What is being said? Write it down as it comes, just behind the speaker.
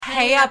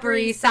Hey, Upper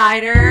East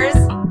Siders.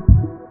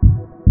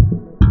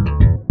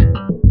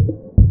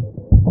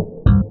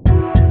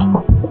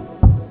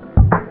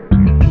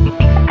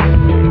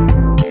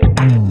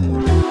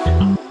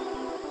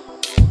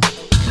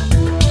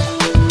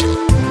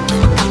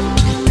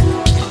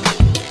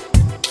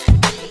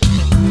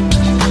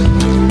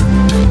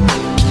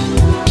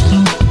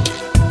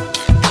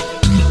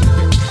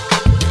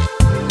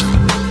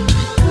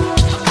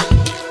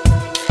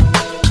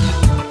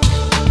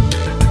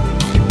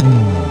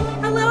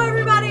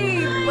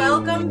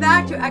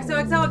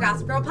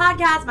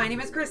 My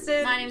name is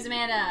Kristen. My name is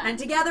Amanda. And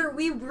together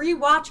we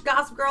rewatch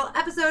Gossip Girl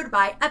episode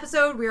by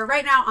episode. We are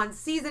right now on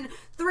season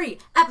 3,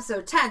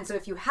 episode 10. So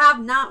if you have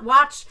not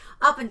watched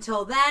up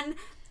until then,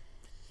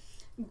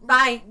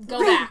 Go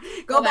back.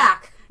 Go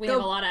back. We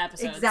have a lot of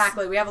episodes.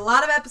 Exactly. We have a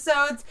lot of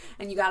episodes,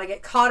 and you got to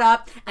get caught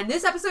up. And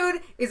this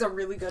episode is a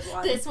really good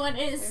one. This one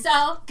is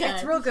so good.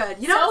 It's real good.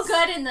 You know, so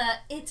good in the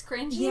it's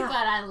cringy, yeah.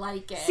 But I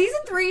like it. Season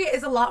 3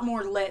 is a lot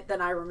more lit than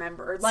I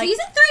remembered. Like,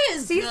 season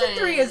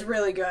 3 is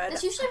really good.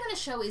 That's usually when a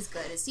show is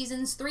good. It's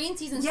seasons 3 and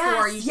seasons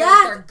 4 usually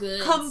are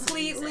good.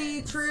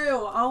 Completely seasons.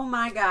 True. Oh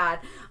my god.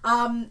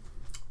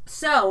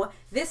 So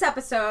this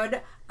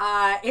episode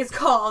is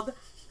called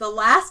 "The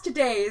Last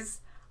Days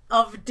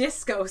of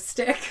Disco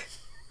Stick."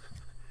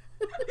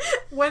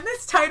 When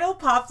this title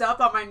popped up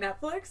on my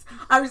Netflix,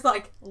 I was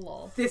like,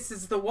 lol. This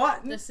is the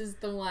one. This is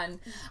the one.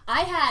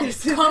 I had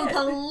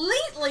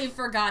completely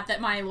forgot that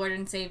my Lord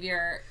and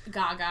Savior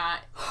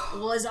Gaga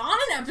was on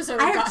an episode of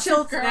I have Gossip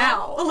chills Girl.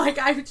 now. Like,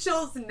 I have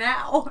chills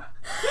now.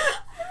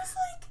 I was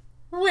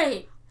like,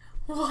 wait,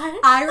 what?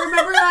 I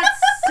remember that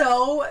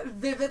so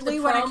vividly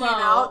when it came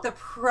out. The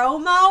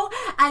promo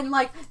and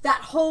like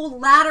that whole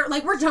ladder.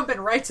 Like, we're jumping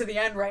right to the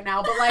end right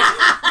now, but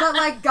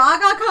like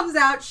Gaga comes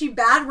out, she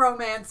bad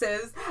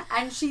romances,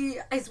 and she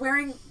is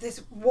wearing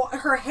this.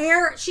 Her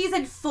hair. She's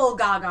in full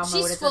Gaga mode.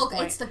 She's at full. This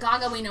point. It's the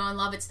Gaga we know and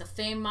love. It's the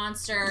Fame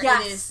monster.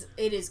 Yes.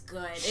 It is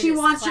good. She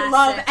wants your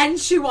love and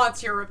she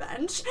wants your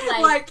revenge.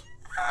 Like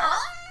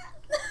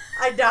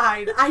I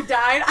died.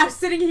 I was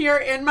sitting here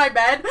in my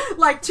bed,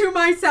 like, to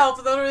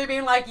myself, literally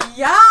being like,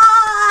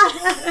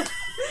 yeah!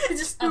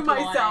 Just to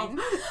myself.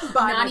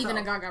 Not even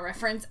a Gaga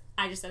reference.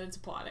 I just said it's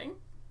applauding.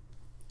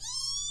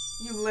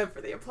 You live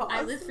for the applause.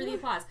 I live for the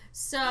applause.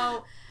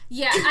 So,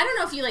 yeah, I don't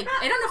know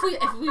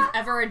if we've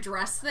ever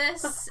addressed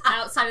this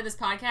outside of this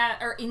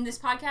podcast, or in this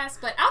podcast,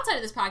 but outside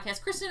of this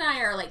podcast, Kristen and I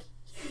are, like,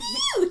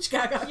 huge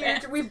Gaga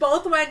fans. We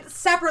both went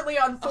separately,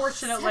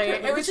 unfortunately.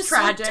 It was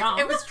tragic. So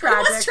it was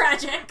tragic. It was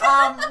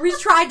tragic. We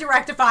tried to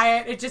rectify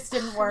it. It just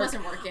didn't work. It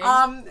wasn't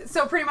working.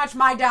 So pretty much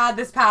my dad,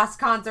 this past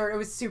concert, it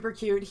was super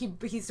cute.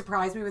 He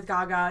surprised me with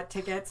Gaga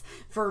tickets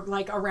for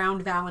like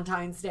around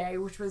Valentine's Day,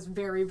 which was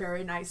very,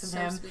 very nice of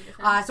him. Sweet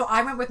of him. So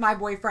I went with my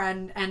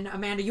boyfriend, and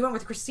Amanda, you went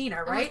with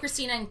Christina, right? I went with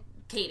Christina and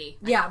Katie.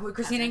 Yeah, with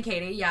Christina and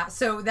Katie, yeah.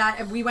 So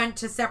that we went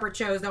to separate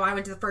shows, though I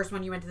went to the first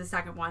one, you went to the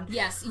second one.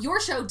 Yes,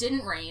 your show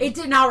didn't rain. It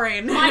did not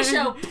rain. My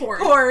show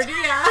poured.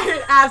 Yeah,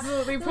 it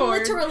absolutely poured.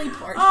 Literally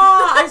poured.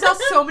 Oh, I saw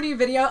so many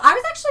videos. I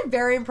was actually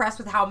very impressed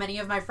with how many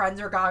of my friends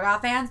are Gaga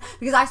fans,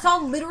 because I saw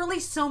literally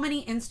so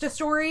many Insta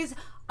stories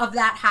of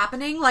that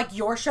happening, like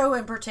your show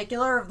in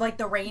particular, of like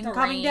the rain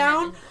coming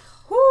down.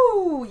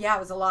 Whoo, yeah,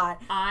 it was a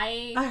lot.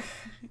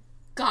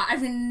 God,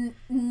 I've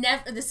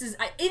never.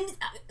 I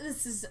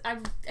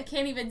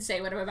can't even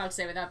say what I'm about to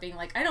say without being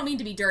like, I don't mean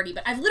to be dirty,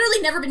 but I've literally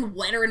never been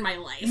wetter in my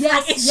life.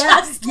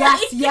 Yes,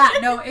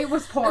 no, it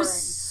was pouring. I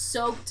was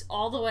soaked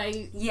all the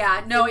way.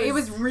 Yeah, no, it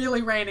was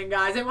really raining,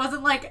 guys. It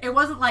wasn't like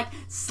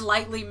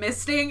slightly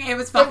misting. It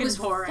was fucking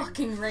pouring. It was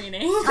fucking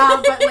raining.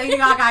 But Lady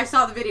Gaga, I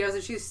saw the videos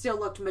and she still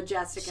looked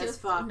majestic as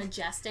fuck.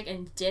 Majestic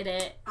and did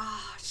it.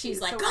 Oh,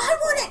 she's like, so God, I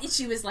want it. And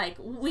she was like,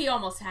 we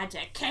almost had to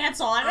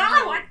cancel it.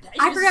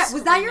 I forget.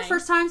 Was that your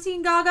first time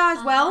seeing Gaga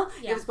as well?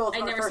 Yeah. It was both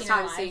our first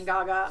time seeing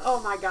Gaga.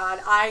 Oh my god.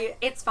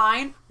 It's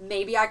fine.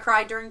 Maybe I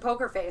cried during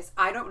Poker Face.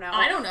 I don't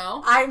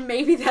know.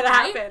 Maybe that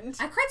happened.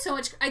 I cried so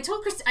much. I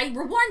told Christina. I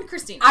warned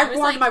Christina. I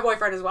warned my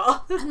boyfriend as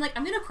well. I'm like,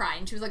 I'm gonna cry,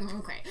 and she was like,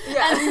 okay.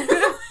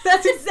 Yeah,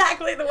 that's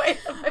exactly the way.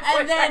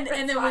 And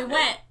then we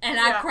went, and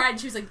I cried, and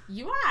she was like,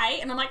 you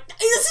alright? And I'm like,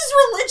 this is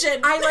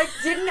religion.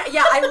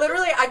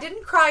 I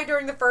didn't cry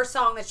during the first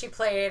song that she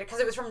played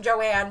because it was from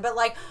Joanne, but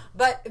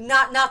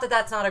not that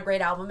that's not a great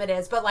album. It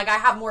is, but like I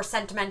have more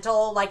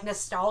sentimental, like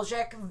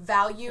nostalgic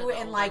value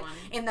in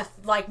the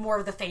like more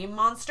of the Fame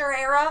Monster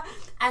era,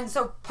 and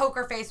so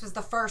Poker Face was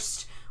the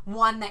first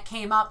one that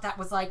came up that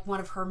was like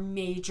one of her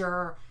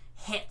major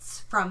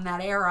hits from that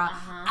era.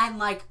 And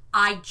like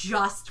I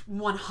just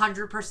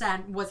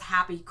 100% was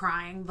happy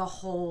crying the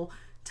whole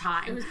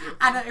time. It was beautiful.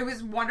 And it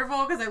was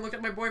wonderful because I looked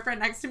at my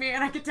boyfriend next to me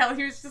and I could tell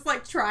he was just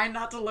like trying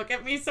not to look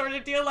at me, sort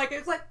of deal. Like, it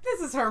was like,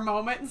 this is her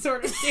moment,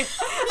 sort of deal.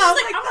 I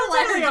was like, I'm gonna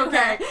let her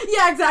okay.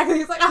 Yeah, exactly.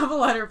 He's like, I'm gonna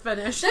let her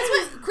finish. That's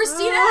what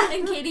Christina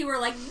and Katie were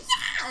like,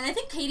 yeah! And I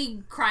think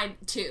Katie cried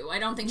too. I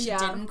don't think she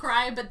didn't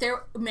cry, but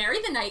Marry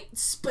the Night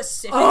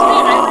specifically,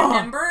 I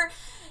remember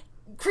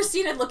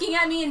Christina looking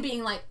at me and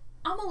being like,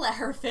 I'm gonna let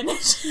her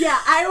finish. Yeah,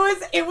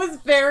 it was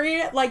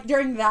very, like,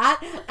 during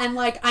that, and,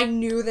 like, I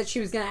knew that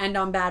she was going to end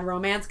on Bad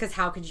Romance, because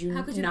how could you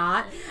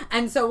not?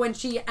 And so when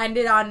she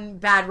ended on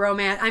Bad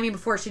Romance, I mean,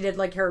 before she did,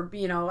 like, her,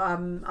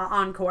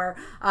 encore,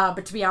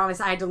 but to be honest,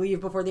 I had to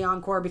leave before the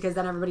encore, because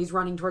then everybody's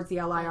running towards the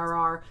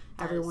LIRR.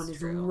 Everyone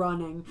is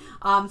running.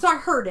 So I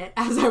heard it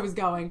as I was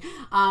going.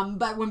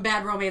 But when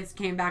Bad Romance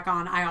came back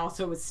on, I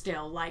also was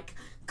still, like,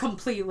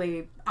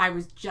 completely,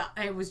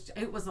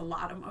 it was a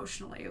lot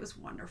emotionally. It was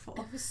wonderful.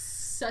 It was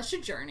such a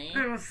journey.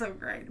 It was so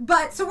great.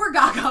 But, so we're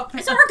Gaga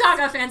fans. So we're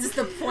Gaga fans is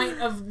the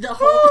point of the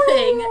whole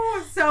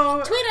thing.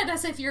 So tweet at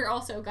us if you're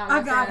also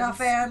Gaga Gaga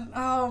fan.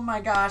 Oh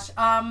my gosh.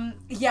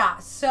 Yeah,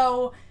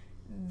 so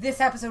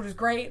this episode was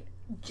great.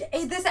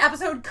 This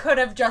episode could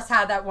have just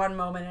had that one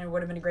moment and it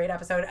would have been a great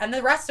episode. And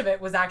the rest of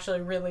it was actually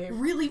really,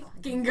 really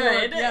fucking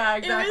good. Yeah,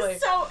 exactly.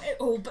 It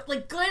was but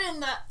like good in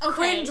the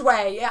cringe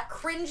way. Yeah,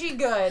 cringy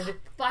good.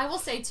 But I will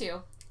say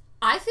too,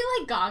 I feel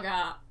like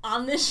Gaga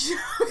on this show.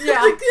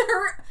 Yeah. Like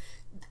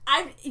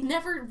I've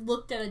never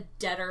looked at a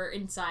deader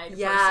inside person.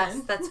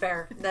 Yes, that's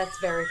fair. That's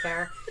very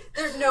fair.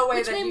 There's no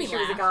way that she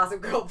was a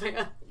Gossip Girl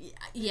fan.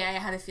 Yeah, I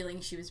had a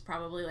feeling she was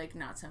probably, like,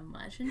 not so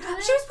much into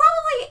it. She was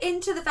probably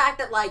into the fact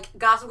that, like,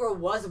 Gossip Girl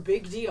was a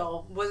big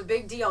deal.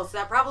 So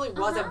that probably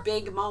was a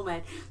big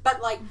moment.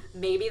 But, like,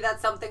 maybe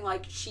that's something,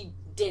 like, she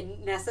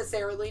didn't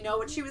necessarily know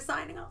what she was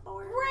signing up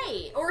for.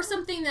 Right. Or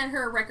something that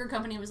her record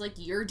company was like,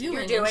 you're doing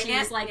and she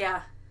was like,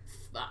 yeah.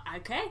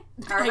 Okay.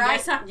 All right. I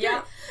guess I'm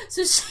good.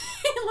 So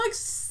she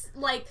looks,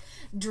 like,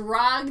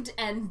 drugged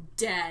and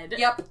dead.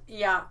 Yep.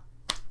 Yeah.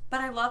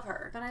 But I love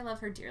her. But I love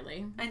her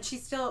dearly. And she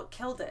still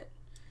killed it.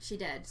 She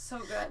did. So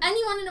good. And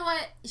you want to know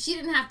what? She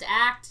didn't have to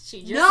act.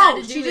 She just had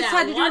to do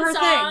her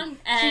thing.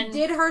 And she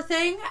did her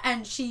thing,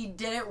 and she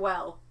did it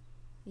well.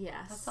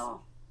 Yes. That's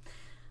all.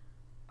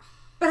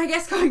 But I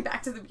guess going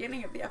back to the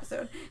beginning of the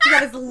episode,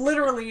 that is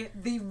literally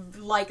the,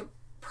 like,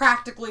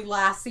 practically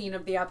last scene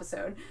of the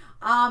episode.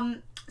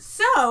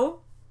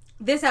 So,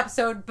 this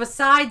episode,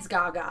 besides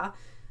Gaga,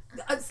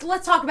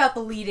 let's talk about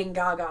the leading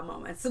Gaga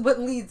moments. What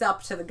leads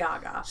up to the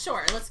Gaga.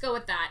 Sure, let's go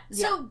with that.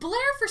 Yeah. So,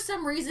 Blair, for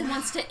some reason,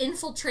 wants to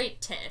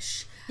infiltrate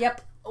Tish.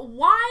 Yep.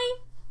 Why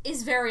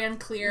is very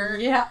unclear.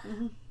 Yeah.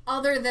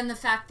 Other than the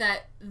fact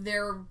that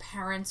their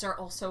parents are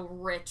also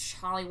rich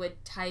Hollywood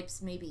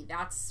types, maybe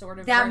that's sort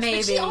of that rich. maybe.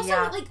 But she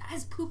also like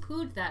has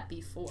poo-pooed that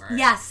before.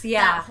 Yes,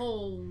 yeah. That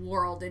whole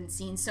world and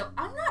scene. So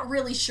I'm not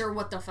really sure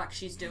what the fuck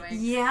she's doing.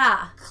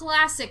 Yeah.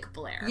 Classic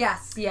Blair.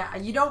 Yes, yeah.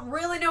 You don't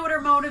really know what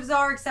her motives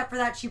are, except for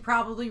that she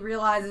probably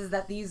realizes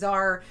that these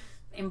are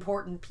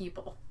important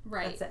people.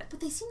 Right. That's it.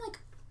 But they seem like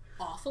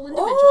awful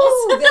individuals.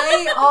 Oh,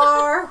 they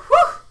are.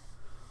 Whew,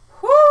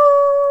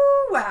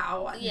 whew,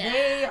 wow. Yeah.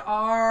 They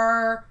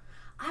are.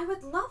 I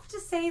would love to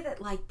say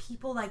that, like,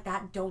 people like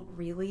that don't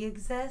really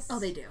exist. Oh,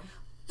 they do.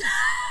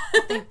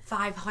 They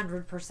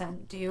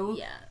 500% do.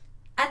 Yeah.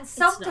 And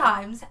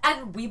sometimes,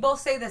 and we both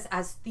say this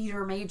as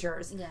theater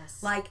majors.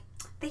 Yes. Like,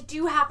 they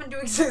do happen to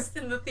exist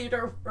in the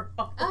theater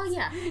world. Oh,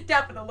 yeah.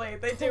 Definitely.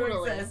 They do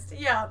exist.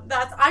 Yeah.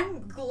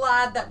 I'm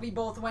glad that we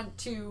both went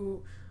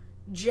to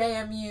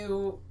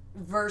JMU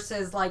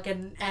versus, like,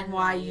 an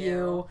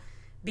NYU.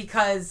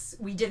 Because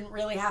we didn't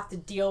really have to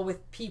deal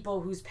with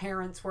people whose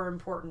parents were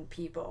important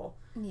people.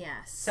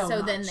 Yes.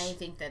 So then they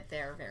think that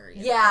they're very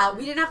important. Yeah,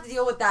 we didn't have to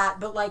deal with that.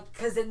 But, like,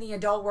 because in the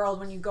adult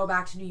world, when you go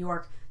back to New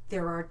York,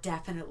 there are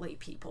definitely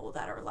people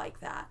that are like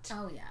that.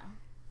 Oh, yeah.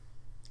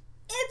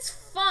 It's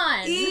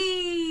fun.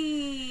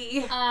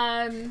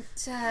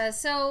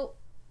 So,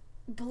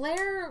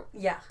 Blair...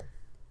 Yeah.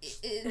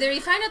 There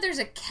you find out there's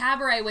a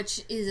cabaret,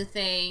 which is a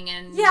thing,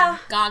 and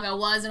Gaga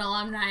was an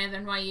alumni of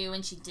NYU,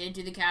 and she did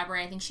do the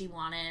cabaret. I think she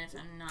won it. If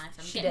I'm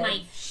getting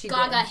my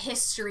Gaga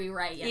history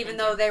right. Yeah, even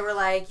though they were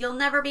like, "You'll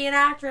never be an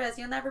actress.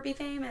 You'll never be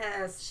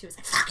famous." She was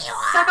like, "Fuck you,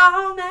 suck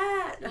on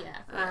that."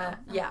 Yeah,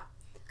 yeah.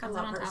 Comes I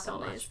love on her top so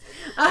always.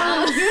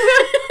 much.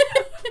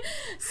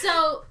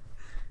 So,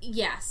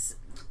 yes.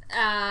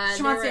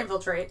 She wants to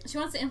infiltrate. She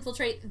wants to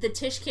infiltrate. The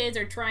Tish kids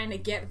are trying to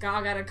get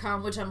Gaga to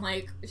come, which I'm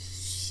like,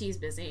 she's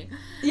busy.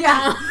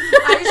 Yeah.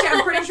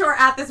 I'm pretty sure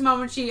at this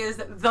moment she is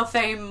the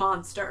fame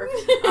monster.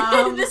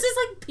 This is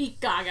like peak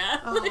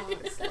Gaga. Oh,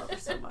 I just love her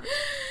so much.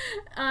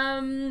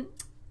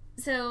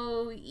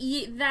 So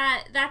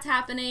that's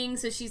happening.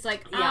 So she's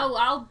like,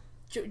 I'll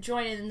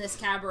join in this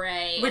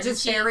cabaret. Which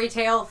is fairy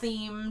tale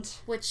themed.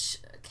 Which,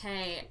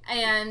 okay.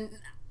 And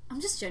I'm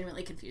just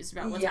genuinely confused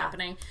about what's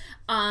happening.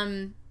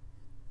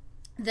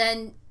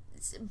 Then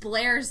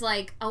Blair's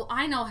like, oh,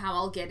 I know how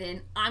I'll get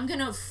in. I'm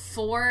gonna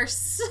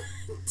force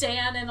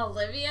Dan and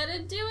Olivia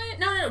to do it.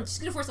 No, she's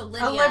gonna force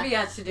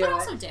Olivia to do it. But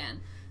also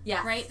Dan.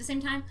 Yeah. Right? At the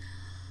same time?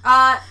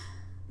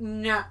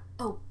 No.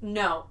 Oh.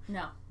 No.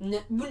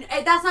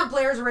 That's not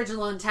Blair's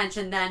original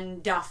intention, then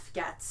Duff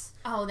gets.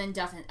 Oh, then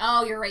Duff.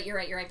 Oh, you're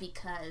right,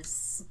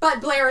 because... But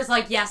Blair is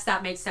like, yes,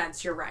 that makes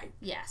sense, you're right.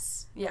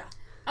 Yes. Yeah.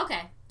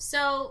 Okay,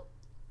 so...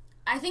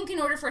 I think in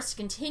order for us to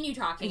continue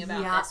talking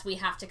about this, we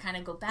have to kind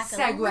of go back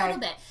a little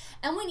bit.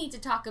 And we need to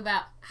talk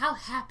about how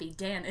happy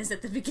Dan is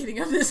at the beginning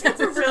of this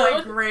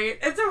episode.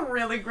 It's a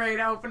really great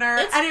opener.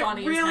 It's and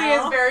funny it really as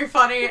hell. is very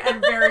funny and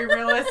very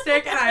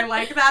realistic, and I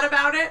like that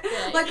about it.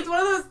 Yeah. Like, it's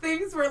one of those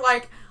things where,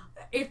 like,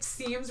 it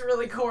seems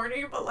really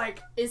corny, but,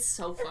 like, it's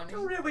so funny. it's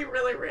really,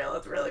 really real.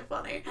 It's really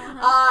funny.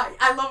 Uh-huh.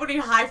 I love when he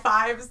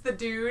high-fives the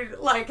dude,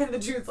 like, and the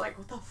dude's like,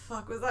 what the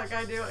fuck was that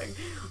guy doing?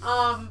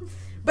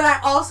 But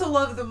I also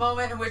love the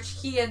moment in which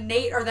he and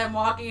Nate are then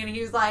walking, and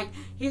he's like,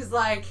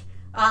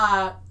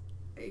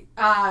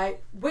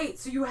 wait,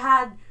 so you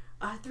had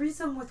a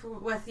threesome with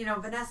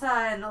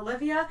Vanessa and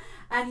Olivia?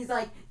 And he's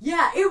like,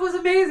 yeah, it was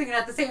amazing. And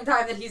at the same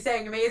time that he's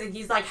saying amazing,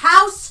 he's like,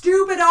 how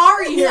stupid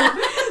are you? Yeah.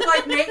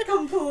 Like, Nate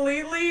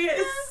completely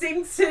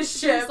sinks his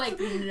ship. He's like,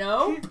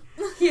 nope.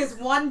 He is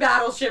one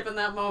battleship in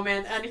that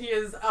moment, and he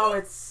is,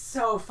 it's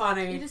so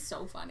funny. It is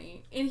so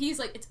funny. And he's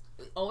like, it's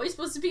always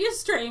supposed to be a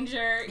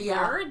stranger.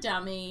 Yeah. You're a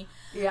dummy.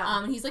 Yeah.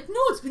 And he's like, no,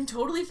 it's been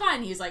totally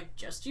fine. He's like,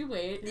 just you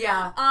wait.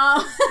 Yeah.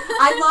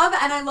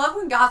 I love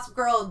when Gossip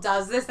Girl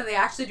does this, and they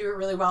actually do it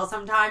really well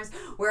sometimes,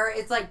 where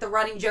it's like the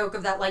running joke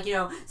of that, like,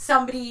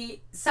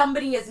 somebody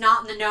is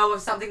not in the know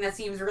of something that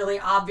seems really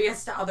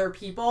obvious to other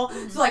people.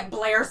 Mm-hmm. So, like,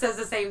 Blair says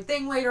the same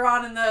thing later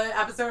on in the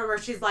episode where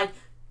she's like,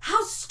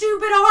 how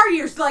stupid are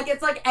you? So, like,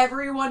 it's like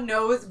everyone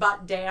knows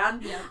but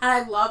Dan. Yeah. And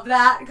I love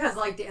that because,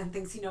 like, Dan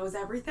thinks he knows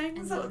everything.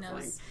 And so he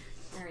knows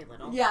very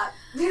little. Yeah.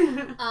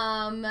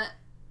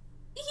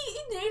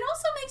 Nate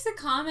also makes a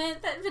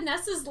comment that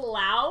Vanessa's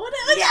loud.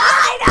 Yeah,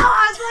 I know.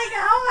 I was like,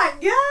 oh my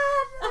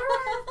god.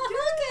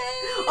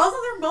 Okay. Also,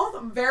 they're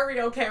both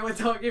very okay with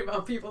talking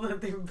about people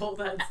that they've both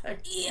had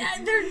sex.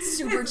 Yeah, they're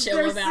super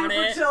chill about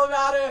it. Chill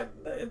about it.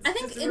 I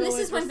think, and this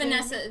is when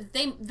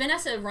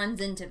Vanessa runs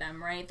into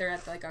them, right? They're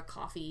at like a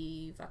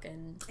coffee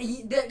fucking.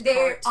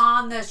 They're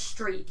on the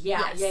street.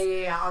 Yeah, yes.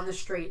 yeah, on the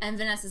street. And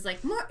Vanessa's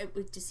like,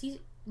 does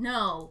he?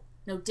 No,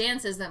 Dan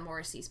says that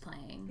Morrissey's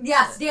playing.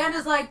 Yes, Dan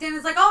is like,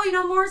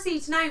 oh, Morrissey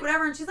tonight,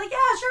 whatever. And she's like, yeah,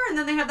 sure. And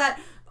then they have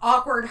that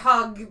awkward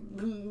hug,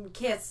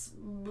 kiss,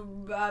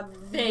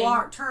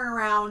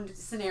 turnaround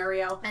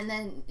scenario. And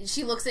then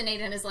she looks at Nate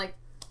and is like,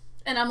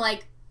 and I'm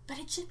like, but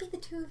it should be the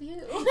two of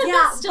you.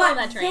 Yeah, still but on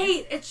that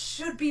train. Veidt, it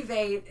should be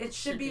Veidt. It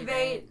should be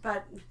Veidt,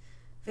 but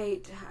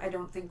Veidt, I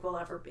don't think will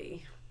ever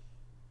be.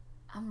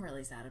 I'm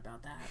really sad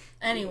about that.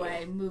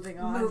 Anyway, moving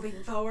on.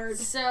 Moving forward.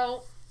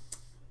 So,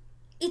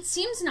 it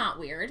seems not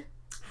weird.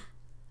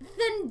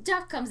 Then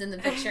Duff comes in the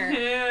picture.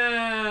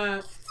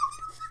 Yeah.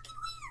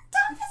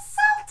 Duff is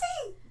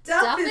salty.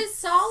 Duff is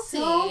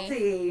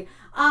salty.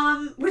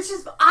 Which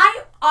is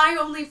I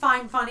only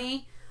find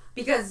funny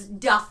because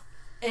Duff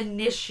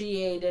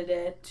initiated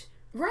it.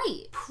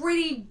 Right.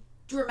 Pretty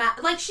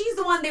dramatic. Like, she's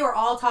the one, they were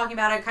all talking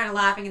about it, kind of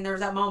laughing, and there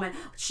was that moment.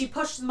 She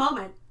pushed the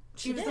moment.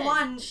 She was the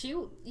one.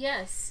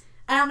 Yes.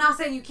 And I'm not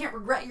saying you can't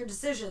regret your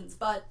decisions,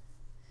 but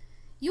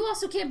you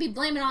also can't be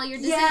blaming all your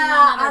decisions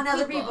on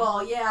other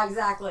people. Yeah,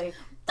 exactly.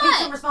 But take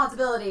some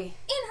responsibility.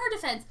 In her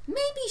defense,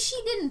 maybe she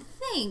didn't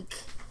think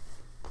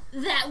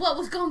that what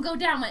was going to go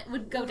down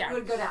would go down.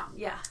 Would go down,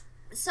 yeah.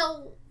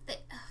 So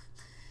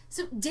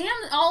Dan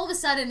all of a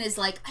sudden is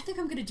like, I think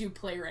I'm going to do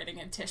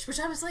playwriting at Tisch, which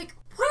I was like,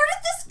 where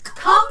did this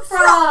come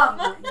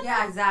from?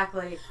 Yeah,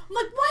 exactly. I'm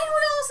like, why do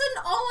we all of a sudden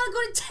all want to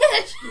go to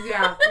Tisch?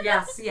 Yeah,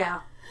 yes, yeah.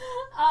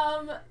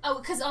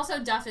 Because also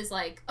Duff is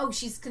like,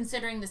 she's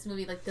considering this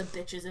movie like The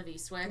Bitches of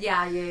Eastwick.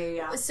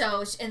 Yeah.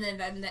 So, and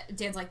then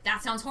Dan's like,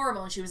 that sounds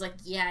horrible. And she was like,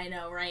 yeah, I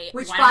know, right?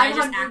 Which why don't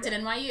I just act at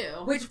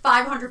NYU? Which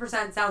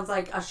 500% sounds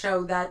like a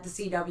show that the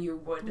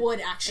CW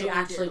would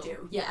actually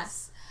do.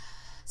 Yes.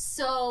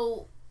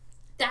 So,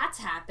 that's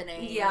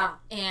happening. Yeah.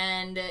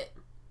 And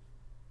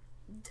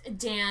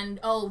Dan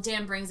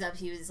brings up,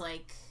 he's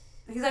like,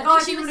 I think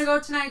I'm going to go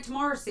tonight to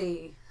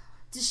Morrissey.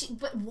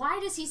 But why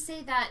does he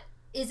say that?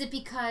 Is it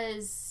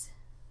because...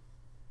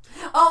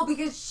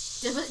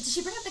 because... Did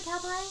she bring up the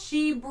cabaret?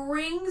 She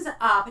brings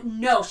up...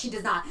 No, she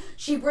does not.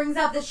 She brings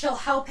up that she'll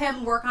help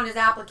him work on his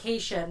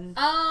application.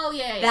 Oh,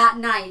 yeah. That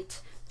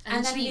night.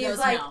 And then he goes,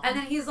 like... no. And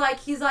then he's like,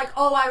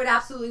 I would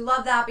absolutely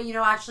love that, but,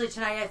 actually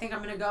tonight I think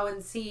I'm going to go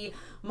and see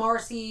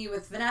Morrissey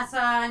with Vanessa.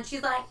 And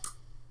she's like,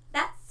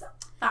 that's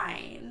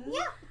fine.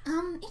 Yeah.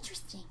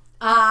 Interesting.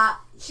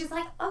 She's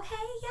like, okay,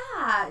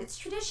 yeah, it's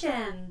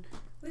tradition.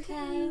 Okay.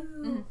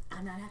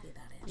 I'm not happy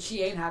about it.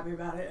 She ain't happy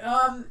about it.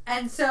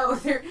 And so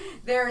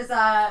there's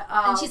a...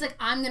 and she's like,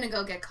 I'm gonna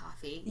go get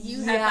coffee.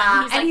 He's like,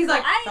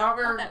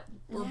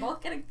 we're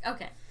both getting...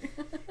 Okay.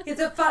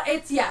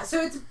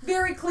 So it's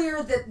very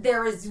clear that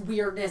there is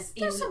weirdness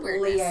in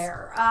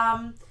Lear.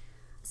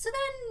 So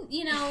then,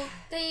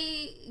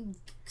 they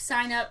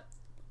sign up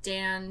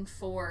Dan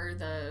for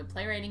the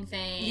playwriting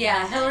thing.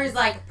 Yeah, Hillary's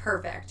like,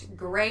 perfect.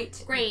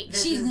 Great.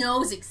 She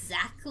knows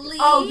exactly.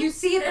 Oh, you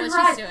see it in her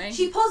eyes. Doing.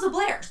 She pulls a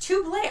Blair.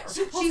 To Blair.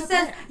 She says,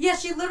 Blair. Yeah,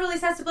 she literally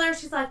says to Blair,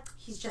 she's like,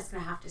 he's just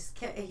gonna have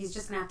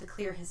to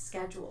clear his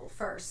schedule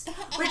first.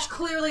 Which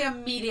clearly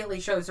immediately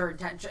shows her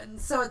intention.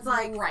 So it's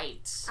like,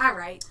 right. All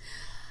right.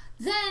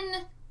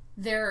 Then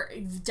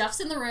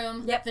Duff's in the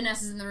room. Yep.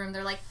 Vanessa's in the room.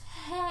 They're like,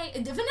 hey,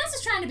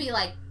 Vanessa's trying to be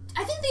like,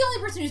 I think the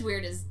only person who's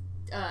weird is,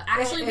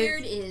 actually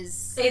weird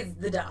is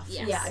the Duff.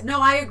 Yes. Yeah, no,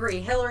 I agree.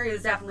 Hillary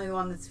is definitely the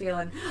one that's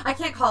feeling. I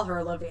can't call her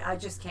Olivia. I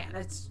just can't.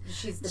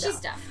 She's the Duff. She's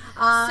Duff.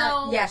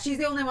 Yeah, she's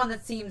the only one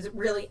that seems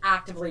really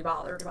actively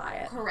bothered by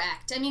it.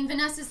 Correct. I mean,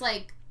 Vanessa's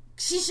like,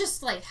 she's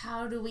just like,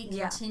 how do we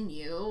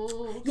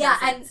continue? Yeah,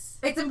 and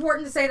it's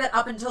important to say that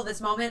up until this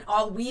moment,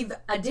 all we've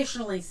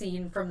additionally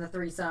seen from the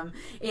threesome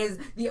is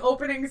the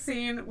opening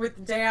scene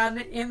with Dan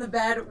in the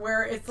bed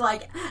where it's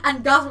like,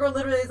 and Guthrie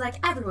literally is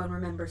like, everyone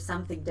remembers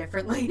something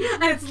differently.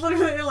 And it's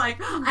literally like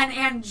an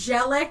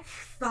angelic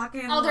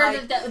fucking,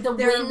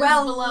 they're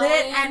well blowing.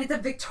 Lit, and it's a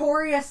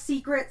Victoria's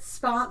Secret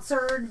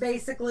sponsored,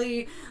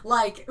 basically,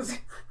 like...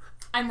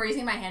 I'm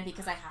raising my hand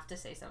because I have to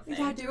say something.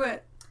 Yeah, do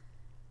it.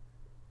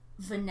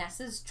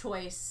 Vanessa's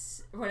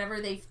choice,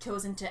 whatever they've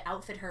chosen to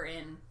outfit her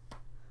in,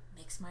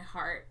 makes my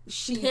heart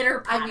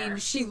pitter-patter. I mean,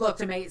 she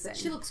looked amazing.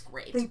 She looks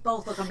great. They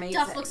both look amazing.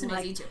 Duff looks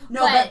amazing too.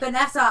 No, but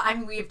Vanessa, I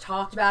mean, we've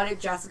talked about it.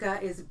 Jessica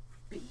is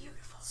beautiful.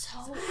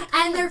 So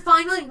and they're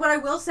finally, what I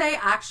will say,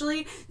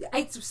 actually,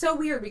 it's so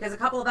weird because a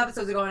couple of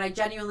episodes ago, and I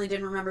genuinely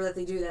didn't remember that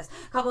they do this,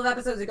 a couple of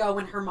episodes ago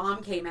when her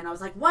mom came in, I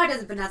was like, why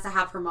doesn't Vanessa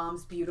have her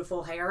mom's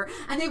beautiful hair?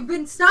 And they've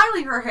been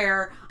styling her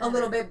hair a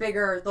little bit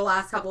bigger the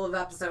last couple of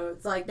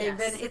episodes. Like, they've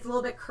been, it's a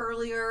little bit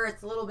curlier,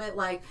 it's a little bit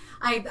like,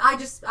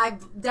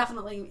 I've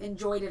definitely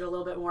enjoyed it a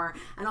little bit more.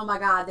 And oh my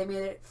God, they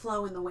made it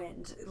flow in the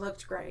wind. It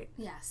looked great.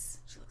 Yes.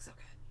 She looks so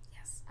good.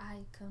 Yes,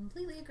 I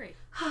completely agree.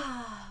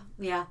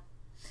 Yeah.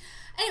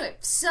 Anyway,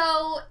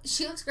 so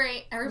she looks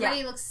great.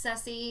 Everybody looks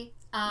sassy.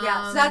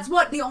 So that's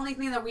the only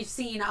thing that we've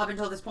seen up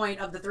until this point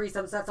of the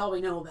threesomes. That's all we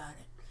know about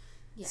it.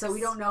 Yes. So we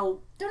don't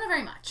know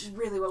very much.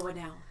 Really what went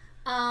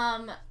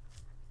down.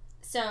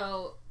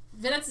 So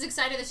Vanessa's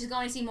excited that she's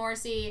going to see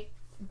Morrissey.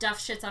 Duff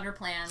shits on her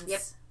plans.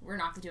 Yep. We're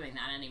not doing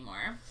that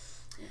anymore.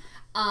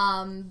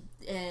 And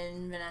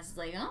Vanessa's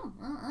like, oh,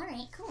 well, all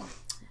right, cool.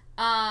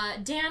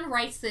 Dan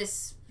writes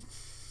this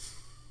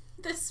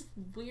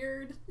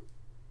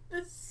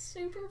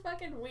super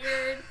fucking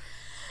weird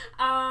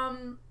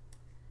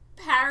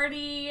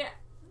parody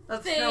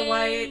of thing Snow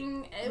White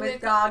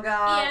with Gaga.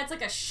 Yeah, it's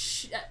like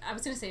I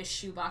was gonna say a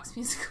shoebox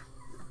musical.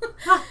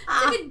 It's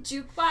like a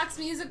jukebox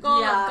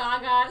musical of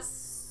Gaga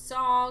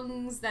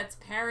songs that's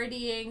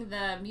parodying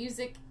the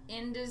music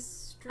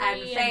industry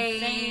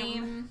and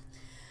fame.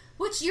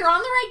 Which, you're on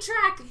the right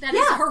track. That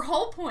is her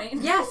whole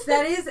point. Yes,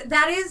 that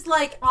is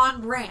like on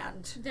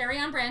brand. Very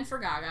on brand for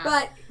Gaga.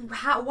 But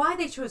why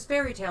they chose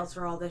fairy tales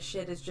for all this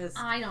shit is just...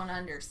 I don't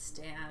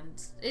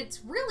understand.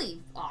 It's really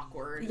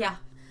awkward. Yeah.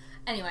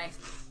 Anyway,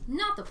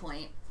 not the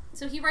point.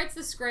 So he writes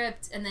the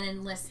script and then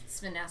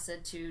enlists Vanessa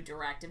to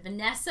direct. And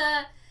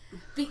Vanessa...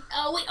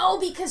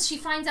 because she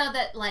finds out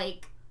that,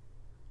 like...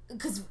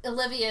 Because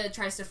Olivia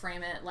tries to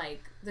frame it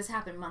like, this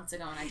happened months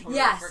ago and I totally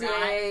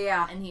forgot.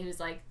 Yeah. And he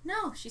was like,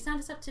 no, she signed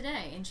us up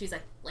today. And she's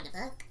like, what the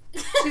fuck?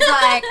 She's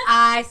like,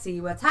 I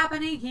see what's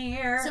happening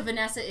here. So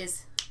Vanessa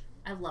is...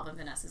 I love when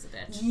Vanessa's a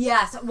bitch.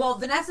 Yes. Well,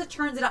 Vanessa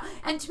turns it on.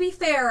 And to be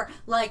fair,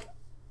 like...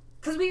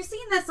 Because we've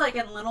seen this, like,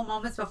 in little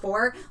moments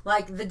before.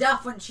 Like, the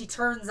Duff, when she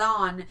turns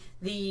on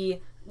the,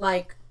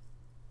 like...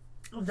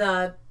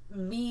 The...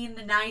 mean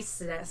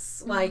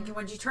niceness, like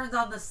when she turns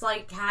on the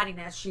slight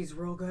cattiness, she's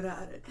real good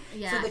at it.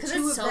 Yeah, because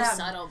it's so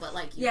subtle, but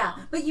like you know.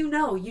 But you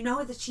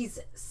know that she's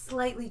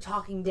slightly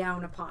talking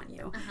down upon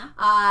you.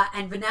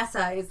 And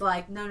Vanessa is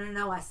like,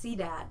 no, I see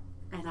that,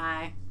 and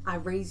I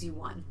raise you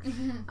one.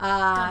 Don't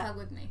fuck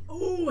with me.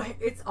 Oh,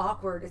 it's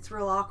awkward. It's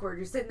real awkward.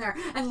 You're sitting there,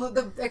 and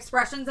the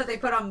expressions that they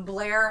put on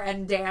Blair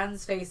and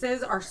Dan's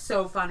faces are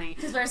so funny.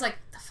 Because Blair's like,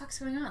 the fuck's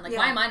going on? Like,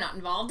 why am I not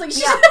involved? Like,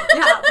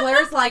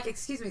 Blair's like,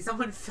 excuse me,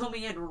 someone fill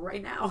me in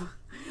right now.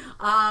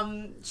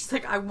 She's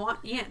like, I want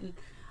in.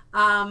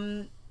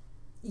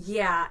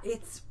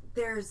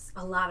 There's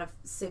a lot of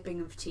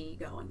sipping of tea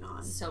going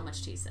on. So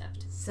much tea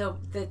sipped. So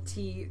the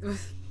tea...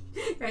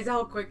 Guys, a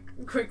whole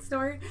quick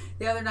story.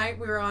 The other night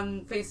we were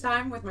on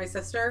FaceTime with my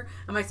sister,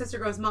 and my sister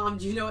goes, Mom,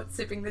 do you know what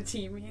sipping the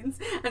tea means?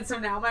 And so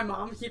now my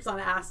mom keeps on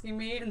asking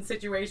me in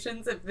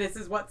situations if this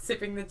is what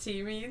sipping the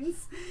tea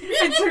means.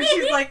 And so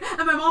she's like,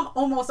 and my mom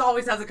almost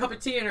always has a cup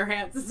of tea in her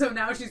hands, and so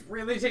now she's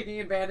really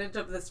taking advantage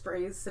of this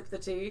phrase, sip the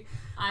tea.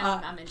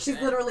 I'm into She's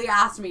it. literally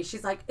asked me,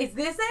 she's like, is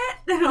this it?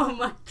 And I'm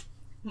like,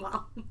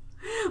 Mom.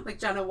 I'm like,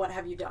 Jenna, what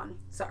have you done?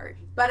 Sorry.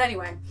 But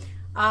anyway,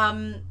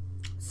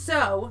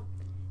 so...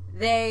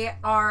 They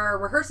are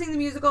rehearsing the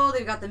musical.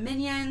 They've got the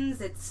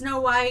Minions. It's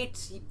Snow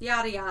White,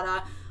 yada,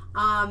 yada.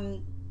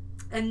 And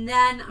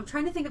then I'm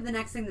trying to think of the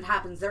next thing that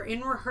happens. They're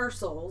in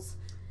rehearsals.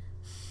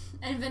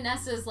 And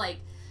Vanessa's like,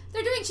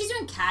 she's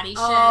doing catty shit.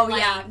 Oh,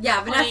 like,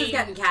 yeah. Vanessa's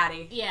getting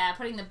catty. Yeah,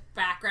 putting the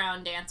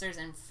background dancers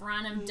in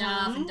front of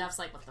Duff. And Duff's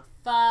like, what the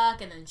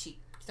fuck? And then she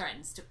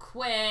threatens to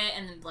quit.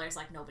 And then Blair's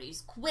like,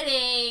 nobody's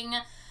quitting.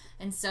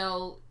 And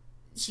so...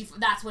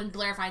 that's when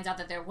Blair finds out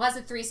that there was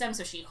a threesome,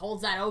 so she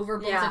holds that over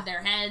both of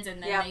their heads,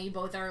 and then they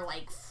both are,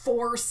 like,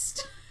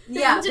 forced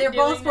Yeah, into they're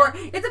both doing for.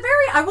 It's a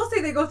very. I will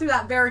say they go through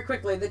that very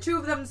quickly. The two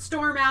of them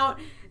storm out.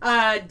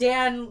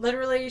 Dan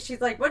literally, she's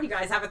like, "What, you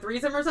guys have a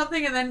threesome or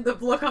something?" And then the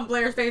look on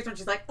Blair's face when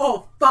she's like,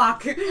 "Oh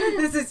fuck,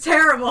 this is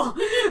terrible."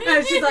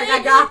 And she's like,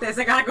 "I got this.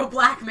 I gotta go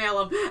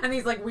blackmail him." And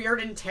these like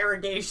weird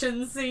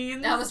interrogation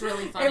scenes. That was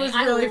really funny. It was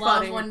really I love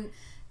funny. when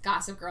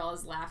Gossip Girl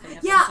is laughing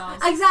at Yeah,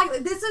 themselves. exactly.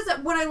 This is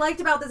what I liked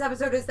about this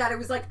episode is that it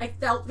was like I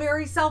felt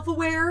very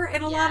self-aware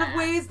in a lot of Yeah.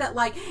 ways, that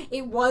like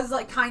it was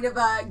like kind of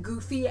a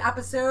goofy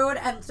episode,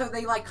 and so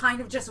they like kind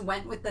of just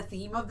went with the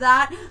theme of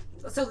that.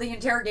 So the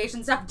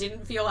interrogation stuff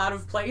didn't feel out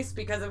of place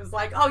because it was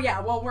like, oh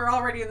yeah, well we're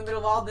already in the middle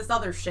of all this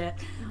other shit.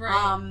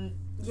 Right.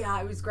 Yeah,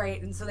 it was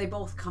great. And so they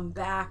both come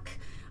back.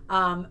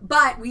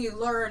 But we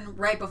learn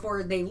right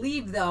before they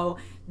leave though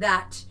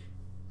that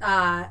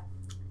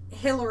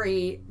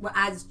Hillary,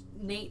 as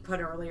Nate put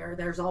earlier,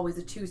 there's always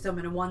a twosome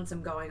and a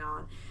onesome going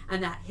on,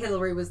 and that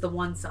Hillary was the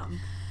onesome,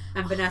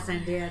 and Vanessa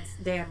and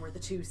Dan were the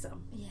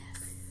twosome. Yes.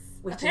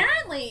 Which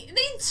Apparently,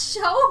 they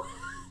show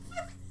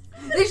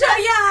they show,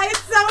 yeah, it's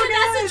so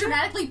Vanessa good.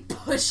 dramatically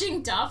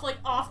pushing Duff like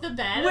off the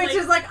bed, Which like,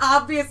 is like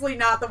obviously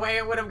not the way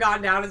it would have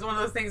gone down. It's one of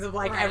those things of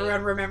like Right.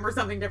 everyone remembers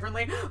something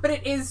differently, but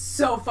it is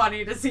so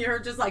funny to see her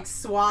just like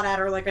swat at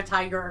her like a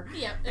tiger.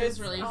 Yep, it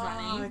was really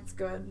funny. Oh, it's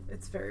good.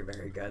 It's very,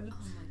 very good. Oh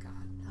my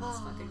god, that was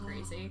fucking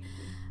crazy.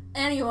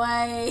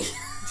 Anyway,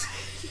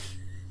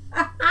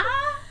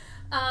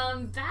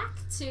 back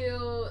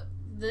to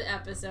the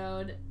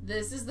episode.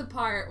 This is the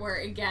part where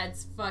it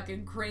gets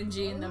fucking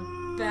cringy in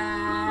the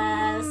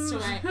best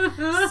way.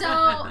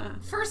 So,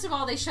 first of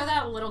all, they show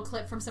that little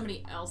clip from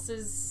somebody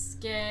else's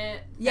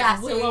skit.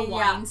 Yes, Willow yeah.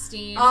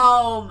 Weinstein.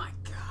 Oh my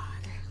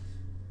god.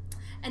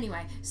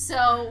 Anyway,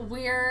 so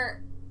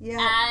we're Yeah.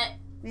 at.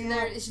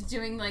 She's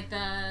doing like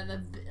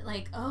the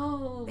like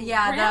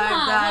Yeah,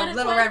 grandma, the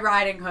Little Red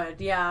Riding Hood.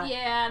 Yeah.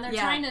 Yeah, and they're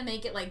Yeah. trying to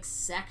make it like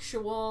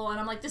sexual, and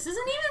I'm like, this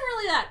isn't even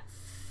really that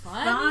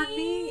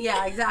funny.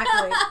 Yeah,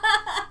 exactly.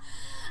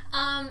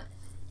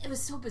 It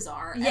was so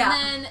bizarre. Yeah.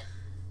 And then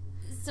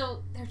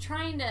so they're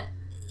trying to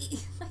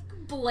like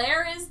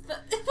Blair is the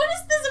what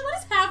is this? What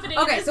is happening?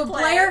 in Okay, this so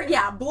play?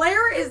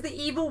 Blair is the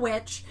evil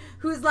witch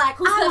who's like,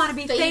 Who's I the want to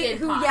be faded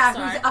who's pop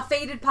star. a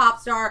faded pop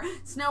star.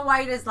 Snow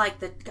White is like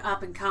the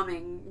up and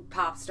coming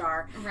pop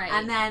star. Right.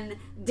 And then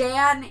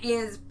Dan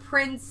is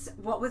Prince,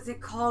 what was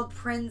it called?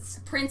 Prince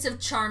Prince of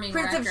Charming of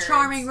Records.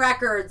 Charming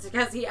Records,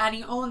 because he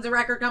owns a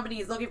record company.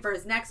 He's looking for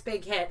his next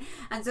big hit,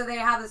 and so they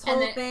have this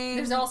whole thing.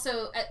 There's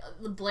also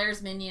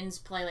Blair's minions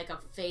play like a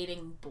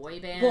fading boy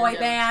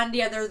band.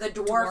 Yeah, they're the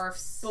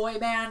dwarfs. boy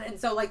band, and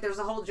so like there's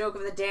a whole joke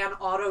of the Dan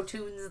auto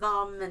tunes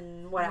them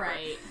and whatever.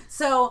 Right.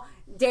 So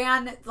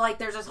Dan, like,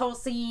 there's this whole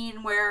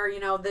scene where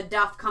the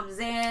Duff comes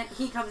in,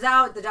 he comes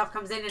out, the Duff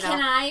comes in, and Can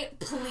I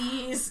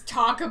please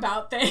talk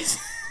about this?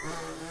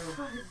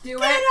 do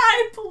Can it.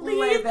 I please?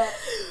 Leave it.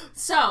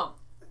 So,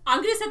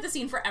 I'm going to set the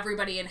scene for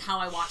everybody and how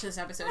I watched this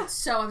episode.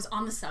 So, I was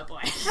on the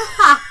subway.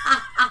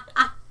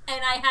 And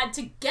I had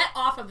to get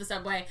off of the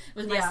subway. It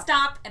was my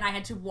stop, and I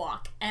had to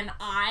walk. And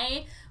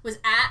I was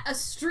at a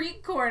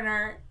street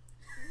corner,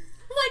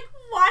 like,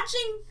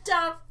 watching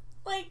Duff,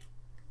 like,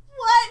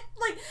 what?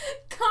 Like,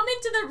 come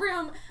into the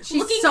room.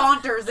 She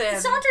saunters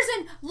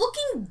in,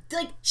 looking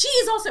like she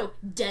is also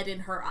dead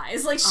in her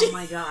eyes. Like, she, oh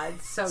my god,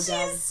 so she's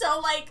dead. so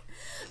like,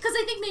 because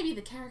I think maybe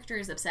the character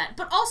is upset,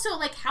 but also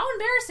like, how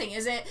embarrassing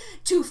is it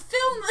to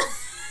film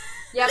this?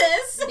 Yep.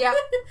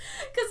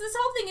 Because this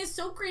whole thing is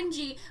so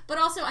cringy, but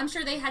also I'm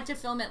sure they had to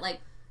film it like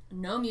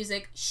no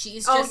music.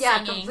 She's Oh just yeah,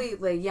 singing.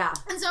 completely, yeah.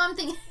 And so I'm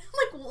thinking,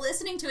 like,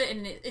 listening to it,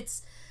 and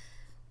it's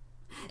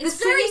the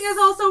singing is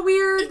also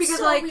weird because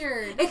so like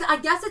weird. I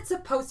guess it's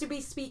supposed to be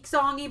speak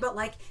songy, but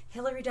like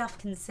Hilary Duff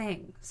can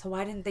sing, so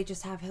why didn't they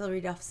just have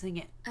Hilary Duff sing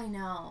it? I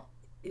know.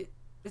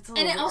 It's a little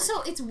And it weird.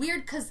 also, it's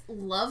weird because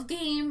Love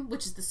Game,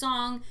 which is the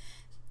song,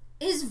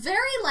 is very,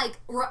 like,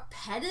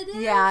 repetitive.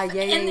 Yeah, And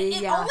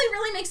it yeah. only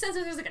really makes sense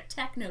if there's, like, a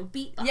techno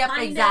beat behind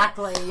Yep,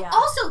 exactly, it. yeah.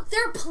 Also,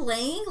 they're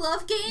playing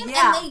Love Game,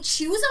 Yeah. and they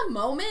choose a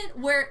moment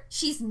where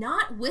she's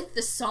not with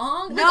the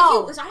song.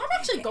 No. So I had to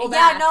actually go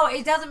back. Yeah, no,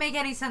 it doesn't make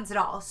any sense at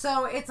all.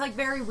 So it's, like,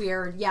 very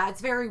weird. Yeah, it's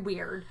very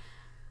weird.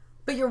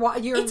 But you're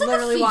It's like a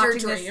literally fever watching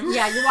dream. this.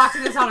 Yeah, you're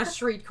watching this on a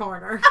street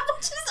corner.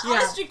 Just on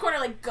a street corner,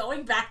 like,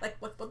 going back, like,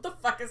 what the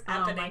fuck is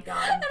happening? Oh, my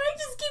God. And I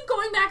just keep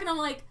going back, and I'm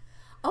like,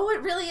 oh,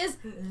 it really is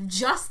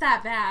just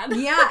that bad.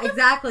 Yeah,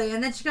 exactly.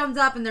 And then she comes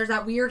up, and there's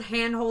that weird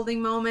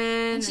hand-holding moment.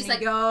 And she's he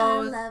like,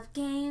 goes, I love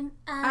game,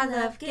 I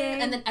love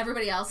game. And then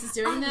everybody else is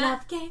doing I that.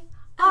 love game.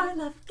 I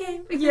love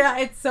game. Yeah,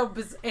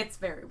 it's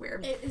very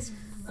weird. It is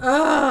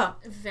Ugh.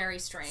 very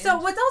strange. So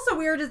what's also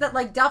weird is that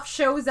like Duff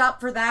shows up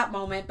for that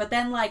moment, but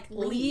then like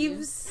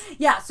leaves.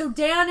 Yeah. So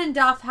Dan and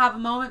Duff have a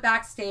moment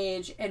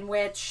backstage in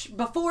which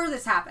before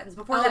this happens,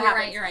 before that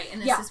happens. You're right.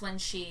 And this is when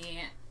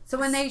she. So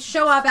when they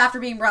show up after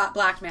being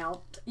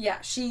blackmailed,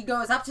 she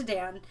goes up to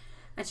Dan,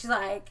 and she's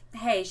like,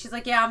 "Hey," she's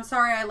like, "Yeah, I'm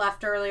sorry I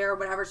left earlier, or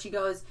whatever." She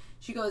goes,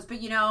 but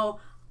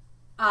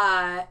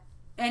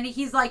and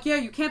he's like, "Yeah,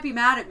 you can't be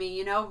mad at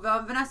me,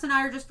 Vanessa and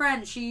I are just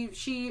friends.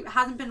 She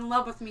hasn't been in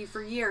love with me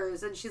for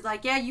years." And she's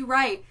like, "Yeah, you're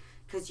right.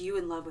 because you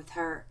in love with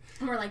her.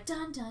 And we're like,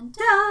 dun, dun, dun.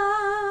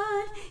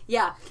 Dun!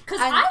 Yeah. Because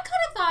I kind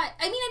of thought,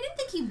 I mean, I didn't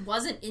think he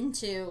wasn't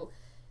into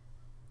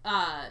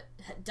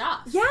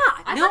Duff. Yeah.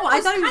 I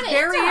thought he was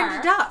very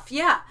into Duff.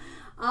 Yeah.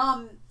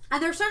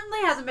 And there certainly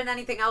hasn't been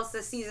anything else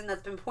this season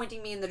that's been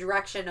pointing me in the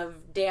direction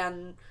of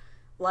Dan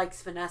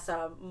likes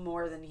Vanessa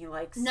more than he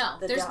likes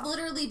there's Duff.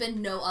 Literally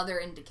been no other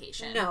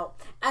indication. No.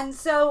 And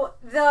so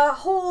the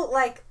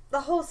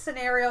whole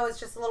scenario is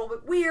just a little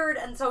bit weird.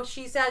 And so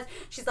she's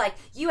like,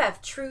 you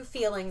have true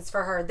feelings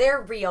for her.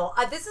 They're real.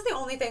 This is the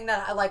only thing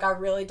that I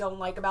really don't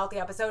like about the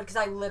episode, because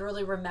I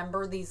literally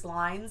remember these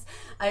lines.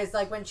 It's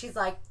like when she's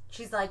like,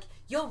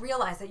 you'll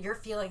realize that your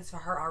feelings for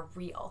her are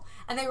real.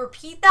 And they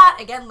repeat that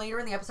again later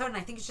in the episode, and I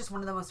think it's just one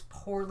of the most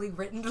poorly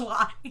written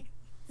lines.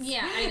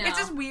 Yeah, I know. It's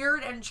just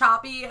weird and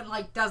choppy and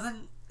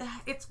doesn't.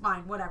 It's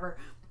fine, whatever.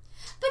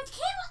 But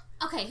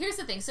okay, here's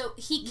the thing. So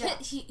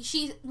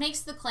she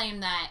makes the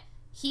claim that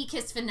he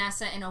kissed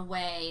Vanessa in a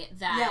way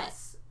that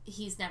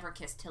he's never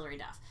kissed Hilary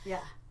Duff. Yeah.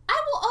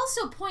 I will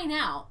also point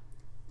out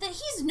that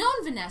he's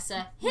known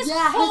Vanessa his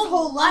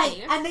whole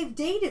life. And they've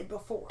dated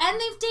before.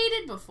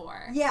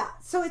 Yeah,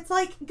 so it's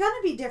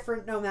gonna be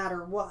different no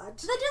matter what.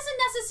 That doesn't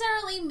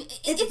necessarily...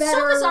 It's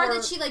so bizarre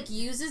that she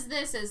uses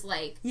this as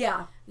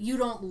you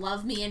don't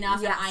love me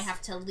enough and I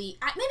have to leave.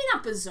 Maybe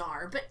not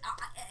bizarre, but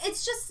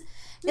it's just...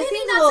 Maybe it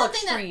seems not a little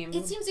something extreme.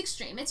 It seems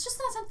extreme. It's just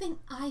not something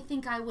I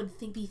think I would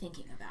be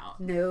thinking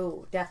about.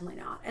 No, definitely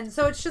not. And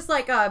so it's just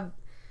like a...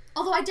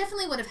 Although I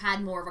definitely would have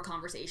had more of a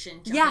conversation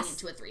jumping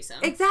into a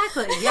threesome.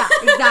 Exactly. Yeah,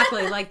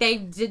 exactly.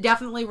 They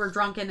definitely were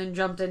drunken and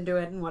jumped into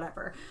it and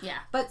whatever. Yeah.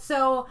 But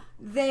so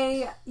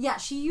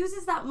she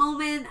uses that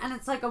moment and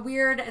it's a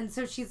weird, and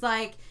so she's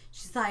like,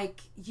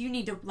 you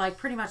need to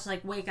pretty much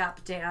wake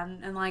up,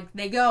 Dan. And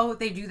they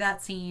do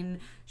that scene.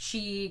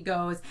 She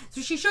goes, so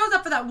she shows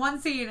up for that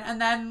one scene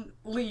and then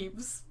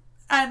leaves.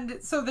 And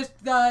so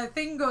the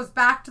thing goes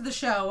back to the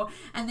show,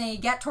 and they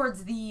get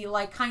towards the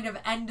kind of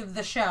end of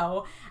the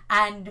show,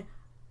 and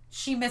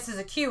she misses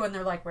a cue, and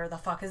they're like, where the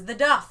fuck is the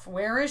Duff?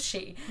 Where is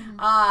she?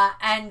 Mm-hmm.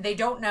 And they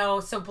don't know,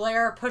 so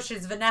Blair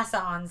pushes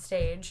Vanessa on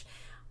stage,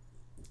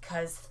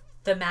 because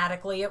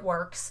thematically it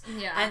works.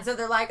 Yeah. And so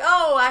they're like,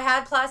 oh, I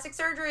had plastic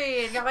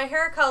surgery and got my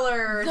hair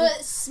colored. The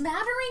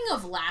smattering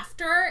of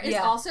laughter is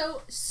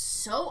also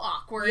so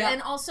awkward,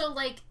 and also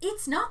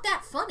it's not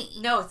that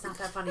funny. No, it's not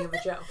that funny of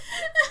a joke.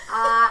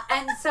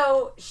 And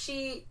so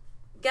she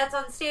gets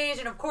on stage,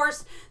 and of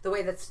course the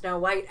way that Snow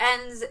White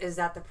ends is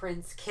that the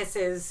prince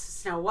kisses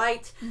Snow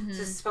White. Mm-hmm. So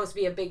this is supposed to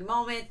be a big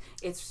moment.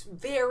 It's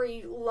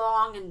very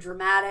long and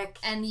dramatic,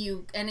 and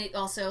it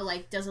also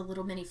does a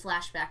little mini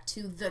flashback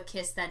to the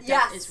kiss that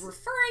Duff is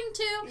referring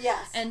to.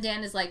 Yes. And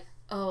Dan is like,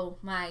 oh,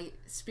 my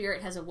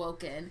spirit has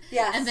awoken.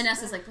 Yes. And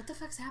Vanessa's like, what the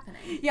fuck's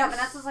happening? Yeah,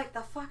 Vanessa's like, the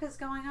fuck is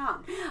going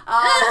on?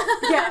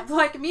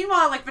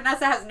 Meanwhile,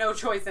 Vanessa has no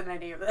choice in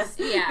any of this.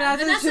 Yeah.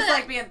 Vanessa's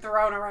just, being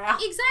thrown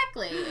around.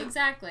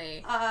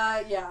 Exactly.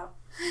 Yeah.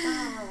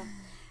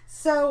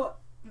 So,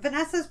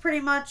 Vanessa's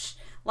pretty much,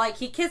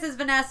 he kisses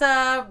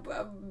Vanessa,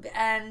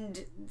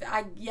 and,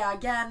 I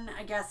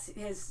guess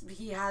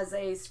he has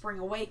a spring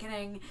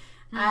awakening,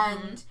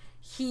 and...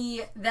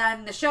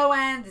 Then the show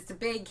ends, it's a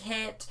big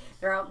hit,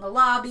 they're out in the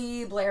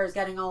lobby, Blair's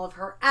getting all of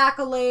her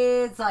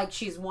accolades,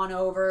 she's won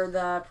over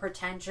the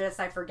pretentious,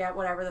 I forget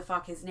whatever the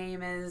fuck his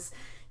name is,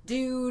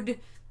 dude.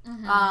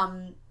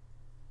 Mm-hmm.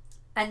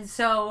 And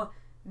so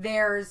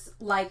there's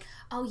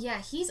oh yeah,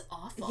 he's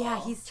awful.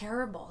 Yeah, he's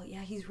terrible.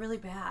 Yeah, he's really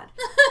bad.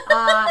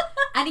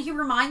 And he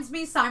reminds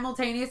me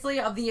simultaneously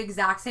of the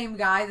exact same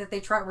guy that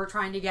they were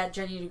trying to get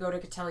Jenny to go to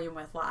Cotillion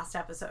with last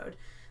episode.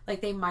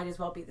 They might as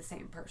well be the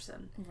same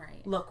person.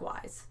 Right.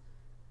 Look-wise.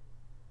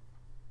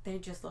 They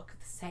just look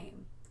the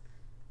same.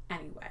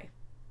 Anyway.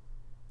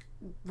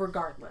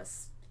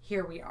 Regardless.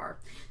 Here we are.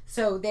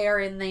 So they're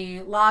in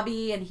the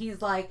lobby, and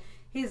he's like,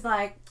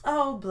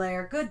 oh,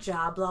 Blair, good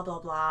job, blah, blah,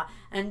 blah.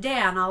 And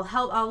Dan,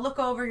 I'll look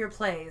over your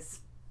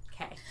plays.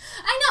 Okay.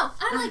 I know.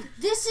 I'm like,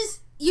 this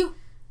is, you...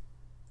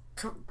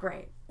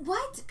 Great.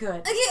 What?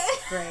 Good.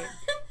 Great.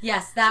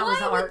 Yes, that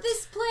was art. Why would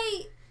this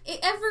play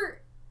ever...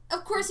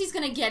 Of course he's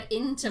gonna get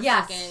into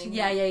fucking...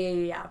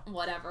 Yeah.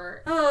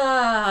 Whatever.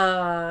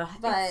 But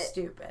it's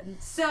stupid.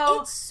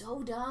 So... It's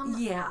so dumb.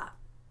 Yeah.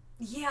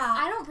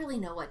 I don't really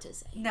know what to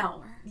say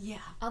anymore. Yeah.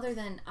 Other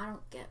than, I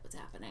don't get what's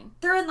happening.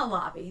 They're in the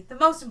lobby. The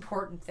most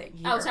important thing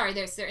here... Oh, sorry,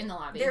 they're in the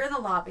lobby. They're in the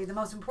lobby. The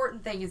most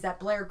important thing is that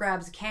Blair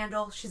grabs a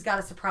candle. She's got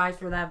a surprise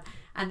for them.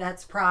 And that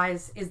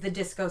surprise is the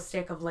disco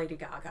stick of Lady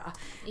Gaga.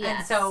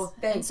 Yes.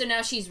 And so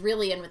now she's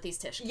really in with these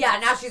Tish kids. Yeah,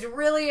 now she's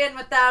really in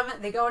with them.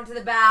 They go into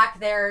the back.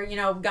 They're,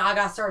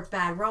 Gaga starts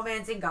bad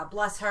romancing. God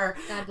bless her.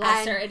 God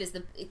bless her. It is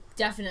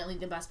definitely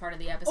the best part of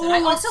the episode.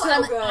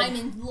 I'm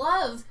in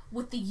love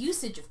with the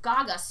usage of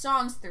Gaga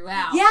songs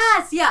throughout.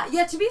 Yes,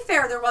 yeah. To be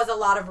fair, there was a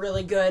lot of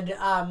really good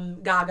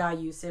Gaga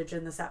usage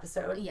in this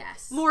episode.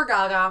 Yes. More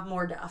Gaga,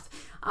 more Duff.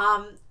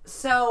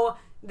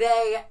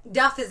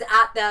 Duff is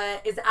at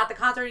the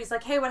concert, and he's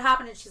like, hey, what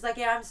happened? And she's like,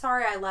 yeah, I'm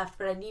sorry I left,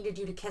 but I needed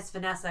you to kiss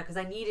Vanessa because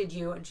I needed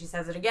you. And she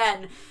says it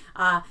again,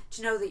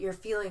 to know that your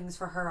feelings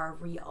for her are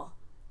real.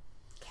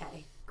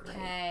 Okay, great.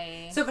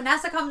 Okay. So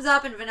Vanessa comes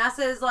up and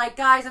Vanessa is like,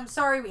 guys, I'm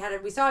sorry,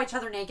 we saw each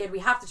other naked, we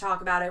have to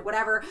talk about it,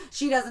 whatever.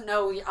 She doesn't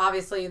know,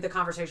 obviously, the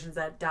conversations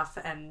that Duff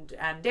and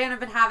Dan have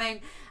been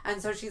having,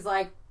 and so she's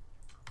like,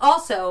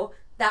 also,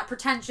 that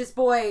pretentious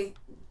boy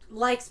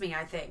likes me,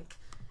 I think.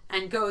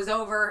 And goes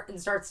over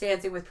and starts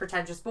dancing with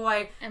pretentious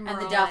boy, and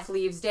the Duff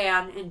leaves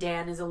Dan, and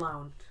Dan is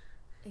alone.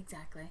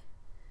 Exactly.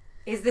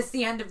 Is this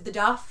the end of the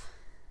Duff?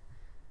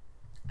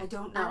 I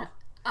don't know.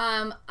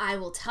 I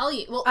will tell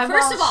you. Well,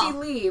 first of all, she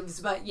leaves,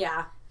 but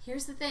yeah.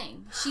 Here's the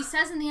thing. She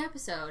says in the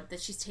episode that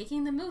she's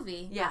taking the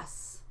movie.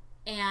 Yes.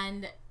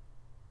 And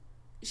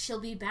she'll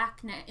be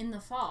back in the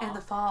fall. In the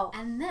fall.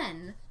 And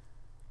then,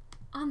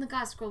 on the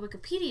Gossip Girl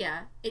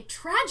Wikipedia, it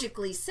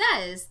tragically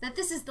says that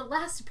this is the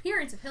last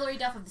appearance of Hilary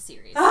Duff of the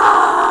series. And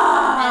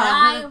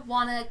I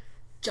want to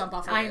jump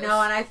off a roof. I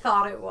know, and I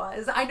thought it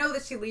was. I know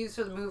that she leaves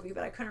for the movie,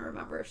 but I couldn't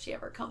remember if she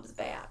ever comes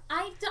back.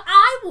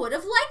 I would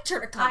have liked her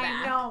to come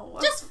back. I know.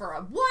 Just for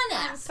one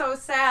I'm app. so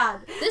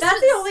sad.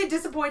 That's the only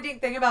disappointing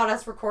thing about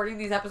us recording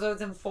these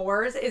episodes in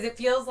fours, is it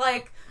feels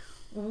like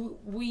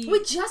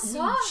we just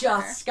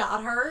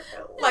got her.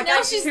 Like,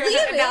 now she's leaving.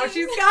 And now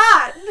she's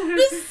gone.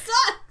 This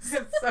sucks.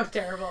 It's so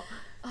terrible.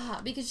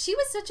 Because she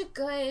was such a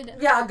good...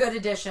 Yeah, a good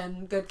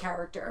addition. Good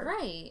character.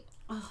 Right.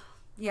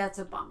 Yeah, it's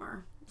a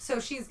bummer. So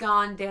she's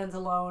gone. Dan's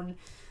alone.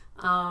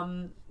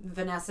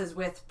 Vanessa's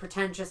with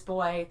pretentious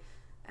boy,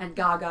 and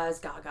Gaga is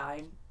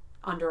Gaga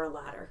under a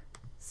ladder.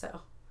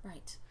 So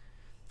right,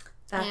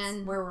 that's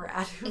where we're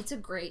at. It's a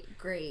great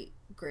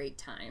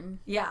time.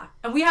 Yeah,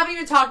 and we haven't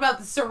even talked about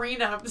the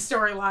Serena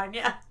storyline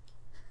yet.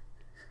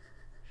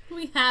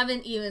 We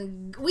barely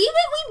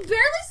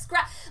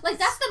scratched. Like,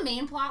 that's the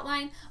main plot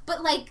line,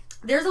 but like,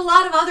 there's a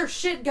lot of other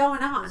shit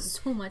going on.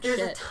 So much There's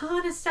shit. a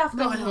ton of stuff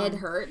going on. My head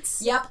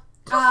hurts. Yep.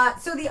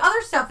 So the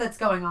other stuff that's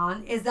going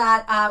on is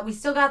that we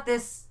still got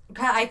this.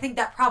 I think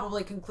that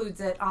probably concludes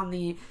it on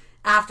the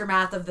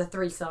aftermath of the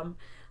threesome.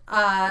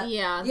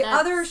 The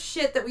other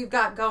shit that we've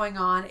got going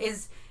on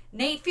is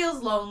Nate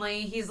feels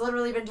lonely. He's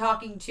literally been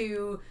talking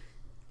to.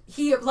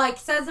 He like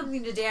said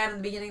something to Dan in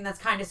the beginning that's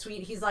kind of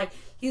sweet. He's like,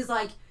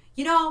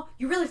 you know,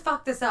 you really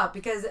fucked this up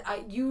because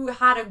you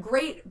had a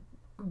great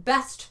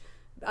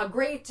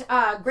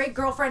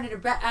girlfriend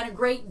and a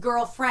great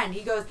girlfriend.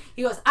 He goes,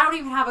 I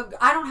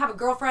don't have a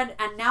girlfriend,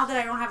 and now that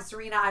I don't have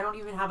Serena, I don't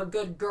even have a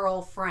good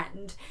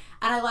girlfriend.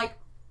 And I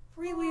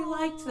really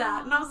liked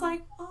that. And I was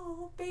like,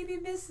 oh, baby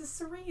Mrs.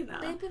 Serena.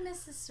 Baby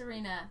Mrs.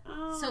 Serena.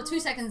 So 2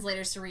 seconds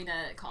later,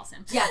 Serena calls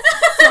him. Yes.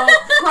 So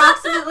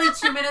approximately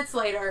 2 minutes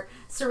later,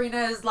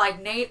 Serena is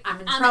like, Nate, I'm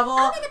in trouble.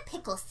 I'm in a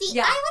pickle. See,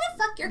 yeah. I want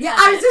to fuck your cousin. Yeah,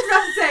 I was just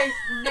about to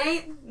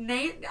say,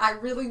 Nate, I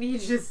really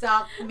need you to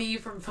stop me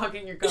from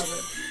fucking your cousin.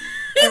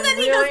 And then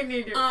really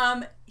need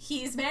you.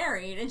 He's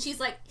married. And she's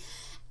like,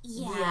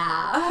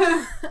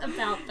 yeah.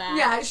 About that.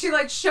 Yeah, she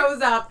like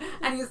shows up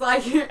and he's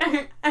like,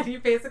 and he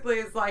basically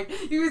is like,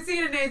 you can see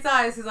it in Nate's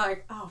eyes, he's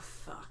like, oh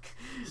fuck.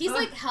 He's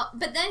like,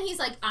 but then he's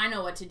like, I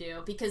know what to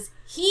do because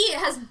he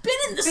has been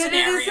in the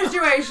scenario. In the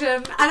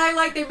situation.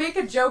 And they make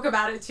a joke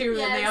about it too in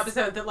the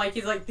episode that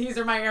he's like, these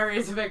are my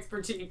areas of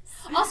expertise.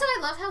 Also, I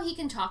love how he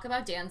can talk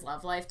about Dan's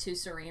love life to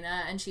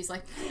Serena and she's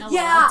like, Dan.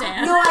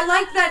 No, I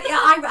like that. Yeah,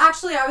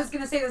 I was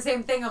going to say the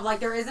same thing of like,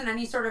 there isn't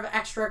any sort of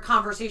extra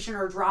conversation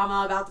or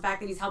drama about the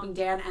fact that he's helping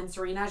Dan and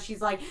Serena.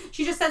 She's like,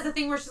 she just says the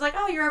thing where she's like,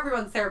 oh, you're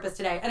everyone's therapist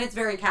today. And it's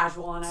very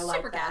casual and I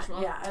like that. Super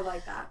casual. Yeah, I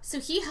like that. So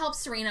he helps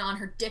Serena on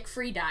her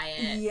dick-free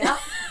diet. Yep.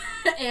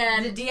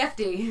 And the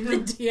DFD. The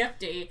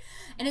DFD.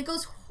 And it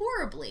goes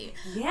horribly.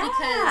 Yeah.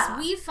 Because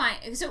we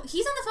find... So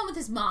he's on the phone with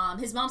his mom.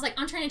 His mom's like,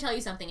 I'm trying to tell you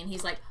something. And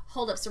he's like,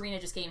 hold up, Serena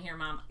just came here,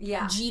 Mom.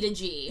 Yeah. G to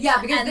G.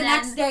 Yeah, because the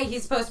next day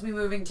he's supposed to be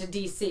moving to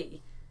DC.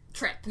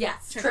 Trip.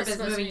 Yes. Trip is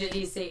moving to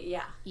DC,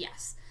 yeah.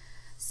 Yes.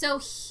 So,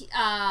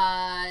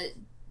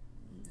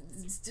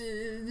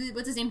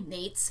 what's his name?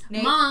 Nate's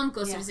mom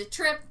goes to visit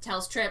Trip,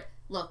 tells Trip,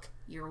 look,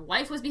 your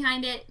wife was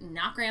behind it,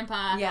 not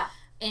Grandpa. Yeah.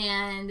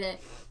 And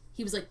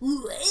he was like,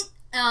 what?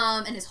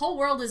 And his whole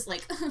world is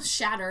like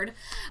shattered.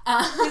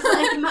 He's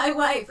like, my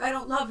wife, I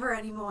don't love her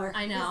anymore.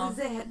 I know.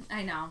 This is it.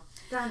 I know.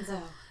 Dunzo.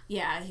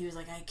 Yeah, he was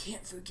like, I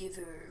can't forgive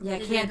her. Yeah,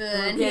 can't forgive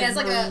And he has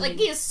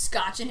he has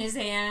scotch in his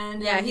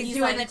hand. Yeah, he's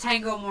doing the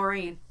Tango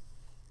Maureen.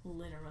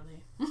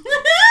 Literally. Yes!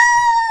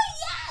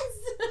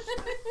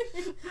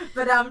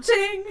 But I'm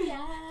ching.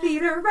 Yeah.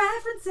 Theater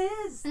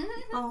references.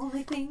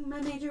 Only thing my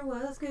major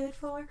was good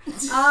for.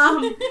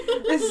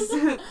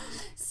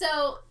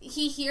 So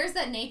he hears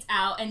that Nate's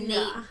out, and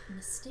Nate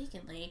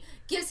mistakenly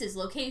gives his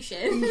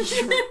location.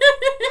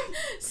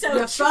 So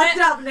you fucked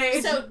up,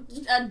 Nate. So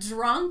a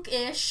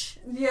drunk-ish,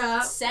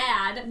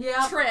 sad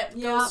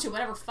Trip goes to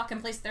whatever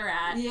fucking place they're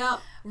at. Yep.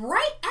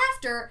 Right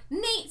after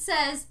Nate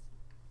says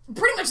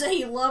pretty much that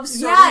he loves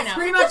Serena. Yes,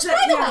 pretty much. Which,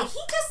 by the way, he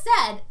just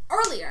said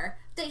earlier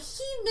that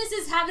he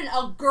misses having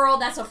a girl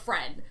that's a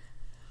friend.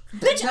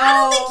 Bitch, No,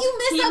 I don't think you he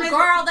miss a missed-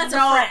 girl that's no,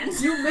 a friend.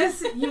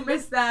 You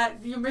miss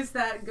that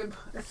good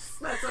puss.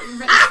 That's what you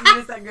miss. You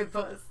miss that good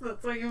puss.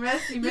 That's what you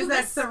miss. You miss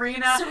that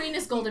Serena.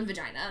 Serena's golden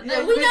vagina.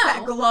 Yeah, you We miss know.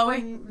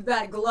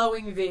 that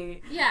glowing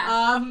V.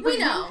 Yeah. We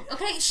know.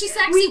 Okay, she's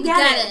sexy. We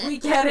get it. We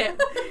get it.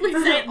 We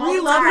say it all We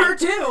the love time. her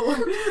too.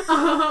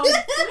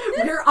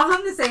 We're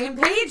on the same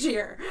page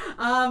here.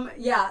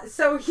 Yeah.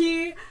 So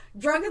he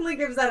drunkenly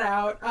gives that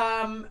out.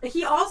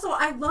 He also,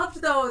 I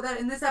loved though that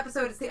in this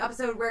episode, it's the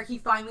episode where he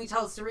finally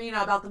tells Serena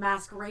about the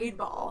masquerade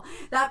ball.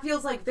 That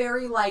feels like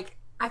very like,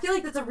 I feel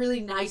like that's a really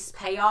nice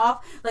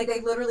payoff. Like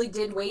they literally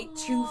did wait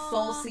 2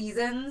 full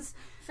seasons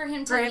For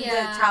him to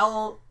to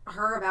tell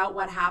her about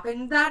what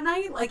happened that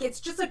night. Like it's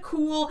just it's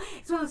one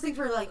of those things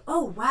where you're like,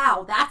 oh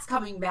wow, that's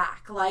coming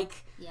back.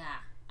 Like Yeah.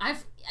 Not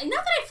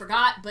that I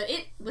forgot, but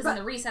it was in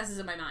the recesses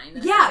of my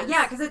mind.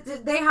 Yeah, because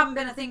they haven't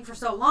been a thing for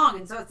so long,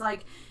 and so it's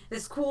like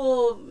this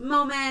cool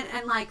moment,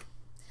 and like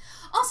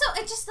Also,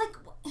 I just like,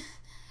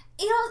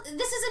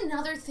 this is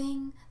another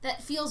thing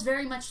that feels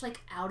very much like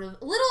a little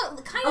out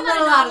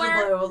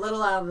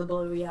of the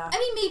blue, yeah. I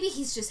mean, maybe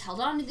he's just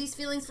held on to these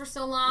feelings for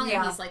so long,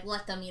 Yeah. and he's like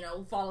let them,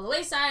 fall to the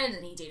wayside, and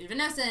then he dated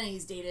Vanessa, and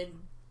he's dated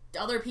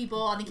other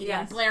people. I think he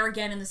dated Blair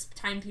again in this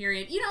time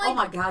period. Oh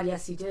my God,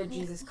 yes, he did.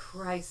 Jesus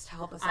Christ,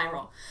 help us I all.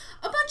 roll.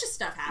 A bunch of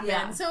stuff happened,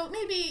 Yeah. so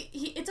maybe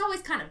it's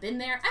always kind of been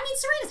there. I mean,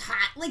 Serena's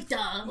hot, like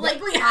duh,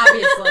 like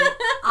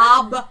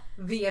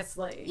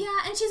obviously. Yeah,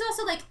 and she's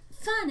also like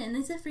fun and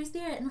is a free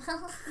spirit.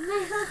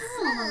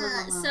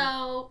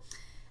 So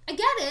I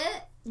get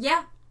it.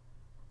 Yeah.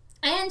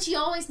 And she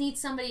always needs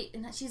somebody,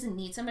 and she doesn't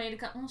need somebody to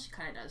come. Well, she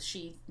kind of does.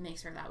 She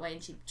makes her that way,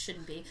 and she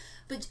shouldn't be.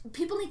 But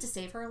people need to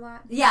save her a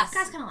lot. Yes.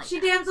 Guys kind of like she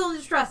that. damsel in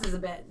distresses a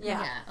bit.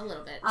 Yeah. Yeah, a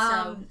little bit.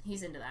 So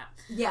he's into that.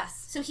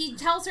 Yes. So he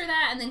tells her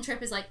that, and then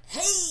Trip is like,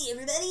 "Hey,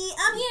 everybody,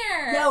 I'm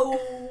here."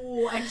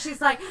 Yo, and she's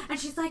like,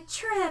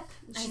 Trip.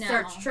 She know.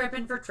 starts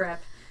tripping for Trip.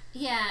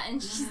 Yeah,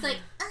 and she's like,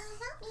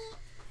 "Help me."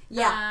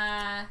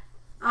 Yeah.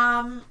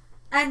 And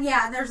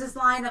there's this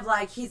line of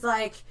like, she's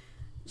like,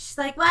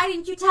 why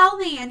didn't you tell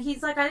me? And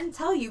he's like, I didn't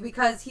tell you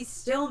because he's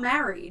still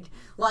married.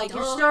 Like,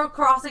 you're still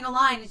crossing a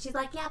line. And she's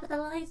like, yeah, but the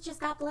lines just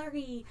got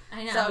blurry.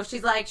 I know. So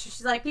she's like,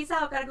 peace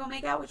out. Gotta go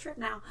make out with Trip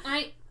now. Do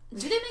they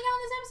make out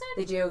in this episode?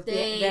 They do.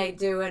 They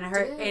do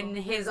in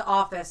his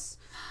office.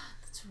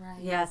 That's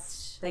right.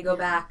 Yes, they go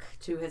back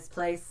to his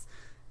place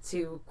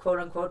to quote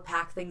unquote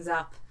pack things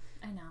up.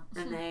 I know.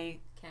 And they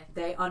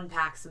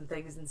unpack some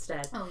things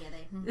instead. Oh yeah,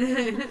 they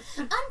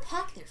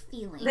unpack their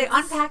feelings. They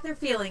unpack their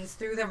feelings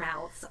through their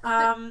mouths.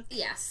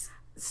 Yes.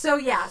 So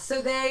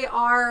they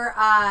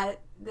are.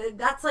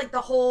 That's like the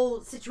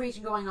whole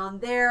situation going on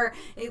there.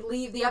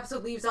 The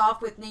episode leaves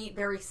off with Nate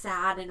very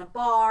sad in a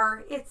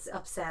bar. It's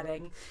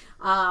upsetting.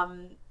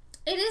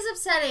 It is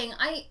upsetting.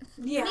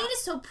 Nate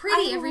is so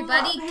pretty.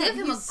 Everybody, give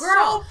him He's a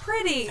girl. So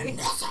pretty.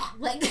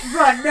 Like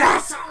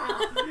Vanessa.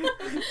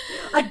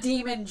 A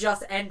demon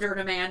just entered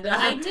Amanda.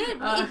 It did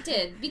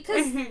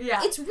because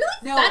it's really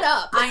no, fed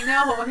up. I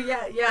know.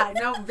 Yeah.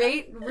 No,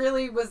 Fate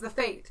really was the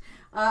fate.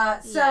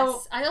 Yes.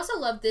 I also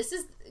love this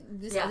is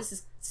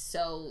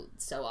so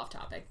off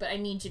topic, but I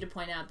need you to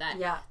point out that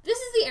this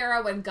is the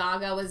era when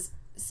Gaga was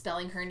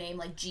spelling her name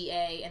like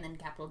G-A and then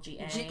capital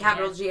G-A.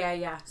 Capital G-A,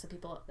 yeah. So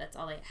people, that's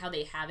how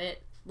they have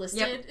it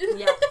listed.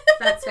 Yep,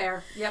 that's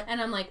fair. Yep. And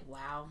I'm like,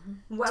 wow.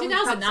 Well,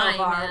 2009,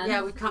 man.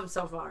 Yeah, we've come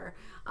so far.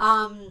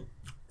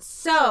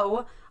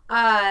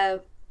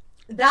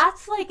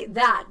 That's like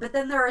that. But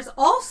then there is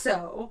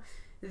also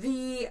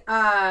the,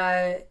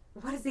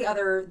 what is the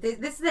other,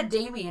 this is the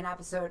Damien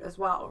episode as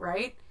well,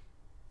 right?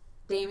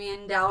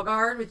 Damien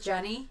Dalgard with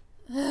Jenny.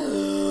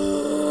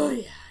 Oh,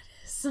 yeah, it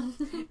is.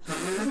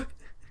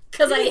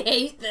 Because I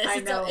hate this. I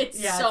know. It's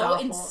it's so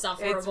awful.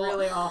 insufferable. It's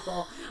really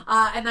awful.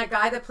 And that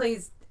guy that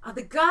plays,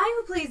 the guy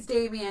who plays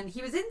Damien,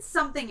 he was in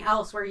something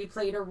else where he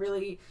played a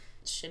really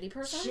shitty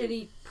person?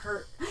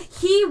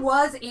 He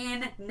was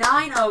in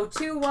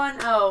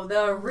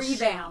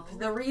 90210,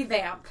 the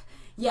revamp.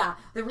 Yeah,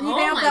 the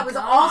revamp that was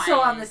also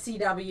on the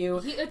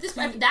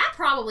CW. That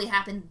probably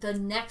happened the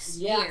next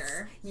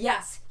year.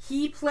 Yes,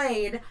 he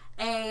played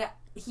a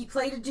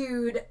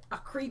dude, a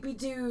creepy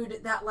dude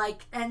that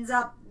like ends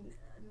up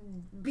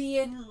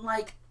being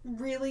like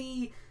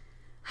really.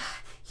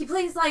 He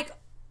plays like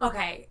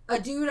a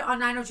dude on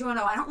 90210.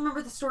 I don't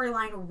remember the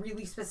storyline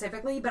really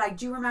specifically, but I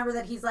do remember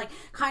that he's like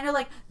kind of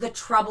like the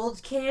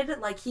troubled kid.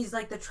 Like he's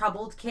like the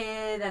troubled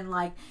kid, and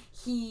like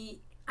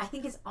I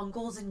think his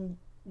uncle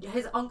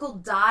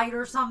died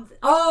or something.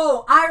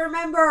 Oh, I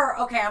remember.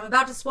 Okay, I'm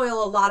about to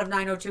spoil a lot of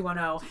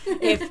 90210.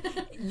 If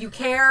you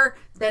care,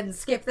 then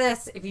skip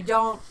this. If you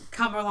don't,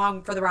 come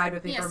along for the ride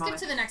with me for a moment.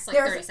 Skip to the next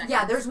 30 seconds.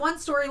 Yeah, there's one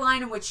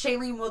storyline in which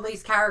Shailene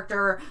Woodley's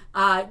character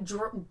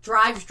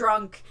drives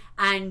drunk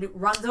and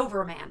runs over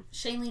a man.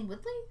 Shailene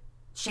Woodley?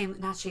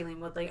 Not Shailene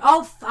Woodley.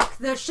 Oh, fuck.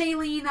 The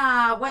Shailene,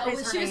 what is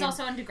her name? She was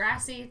also on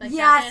Degrassi. Like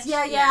yes,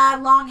 yeah.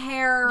 Long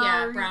hair.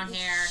 Yeah, brown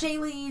hair.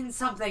 Shailene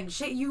something.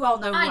 You all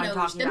know who I'm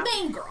talking about. The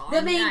main girl.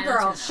 The main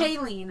girl,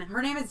 Shailene.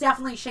 Her name is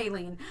definitely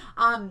Shailene.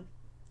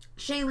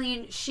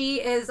 Shailene,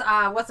 she is,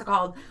 what's it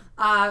called?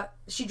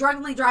 She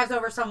drunkenly drives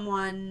over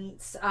someone,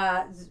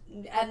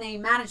 and they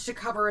manage to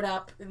cover it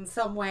up in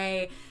some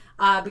way,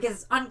 because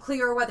it's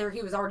unclear whether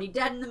he was already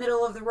dead in the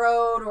middle of the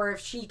road or if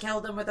she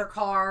killed him with her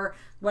car,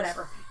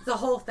 whatever. It's a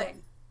whole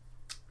thing.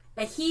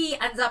 And he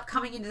ends up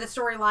coming into the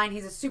storyline.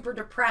 He's a super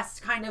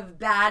depressed kind of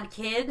bad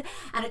kid,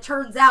 and it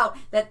turns out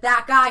that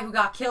guy who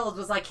got killed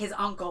was like his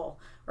uncle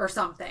or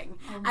something.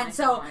 And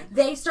so God.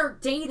 they start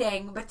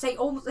dating, but they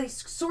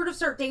sort of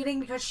start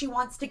dating because she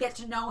wants to get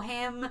to know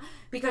him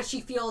because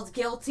she feels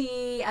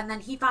guilty, and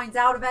then he finds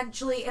out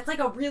eventually. It's like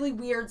a really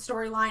weird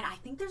storyline. I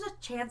think there's a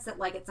chance that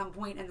like at some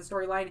point in the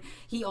storyline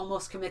he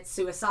almost commits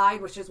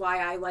suicide, which is why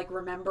I like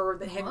remember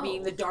him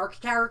being the dark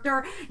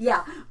character.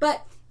 Yeah,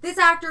 but this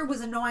actor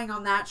was annoying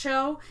on that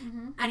show,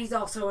 and he's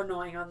also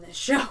annoying on this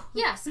show.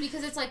 Yes,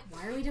 because it's like,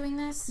 why are we doing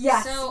this?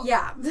 Yes, so,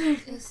 yeah.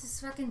 This is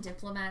fucking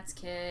Diplomat's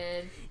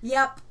kid.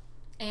 Yep.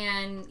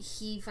 And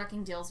he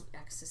fucking deals with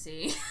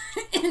ecstasy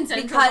in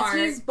Central Because Park.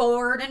 he's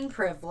bored and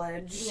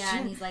privileged. Yeah,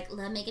 and he's like,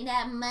 love making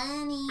that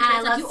money.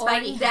 I But it's love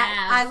like, you already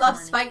have I love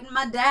money. spiting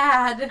my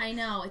dad. I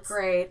know, it's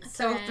Great.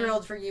 So okay.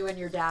 thrilled for you and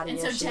your daddy And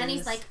so issues.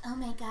 Jenny's like, oh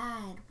my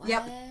god, what?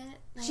 Yep.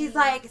 She's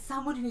like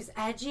someone who's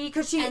edgy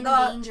because she and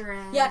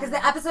dangerous. Yeah, because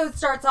the episode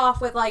starts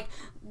off with like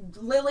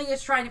Lily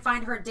is trying to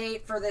find her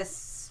date for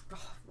this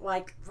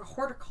like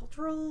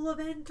horticultural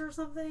event or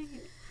something.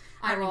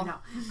 I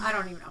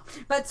don't even know.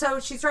 But so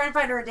she's trying to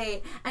find her a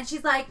date, and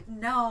she's like,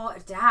 "No,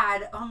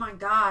 Dad. Oh my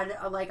God.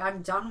 Like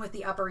I'm done with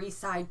the Upper East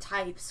Side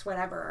types.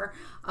 Whatever."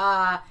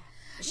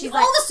 She's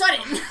like, all of a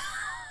sudden.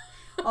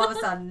 all of a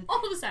sudden.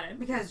 All of a sudden.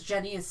 Because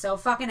Jenny is so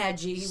fucking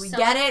edgy. We So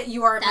get it.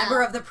 You are a member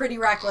dumb. of the Pretty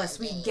Reckless.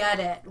 We get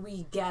it.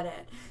 We get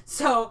it.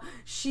 So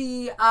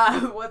she,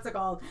 what's it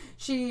called?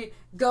 She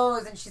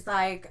goes and she's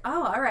like,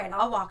 oh, all right,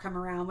 I'll walk him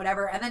around,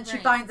 whatever. And then she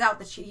Right. finds out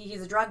that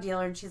he's a drug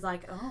dealer, and she's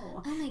like,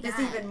 oh my this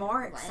is God. even more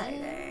What?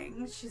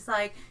 exciting. She's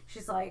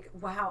like,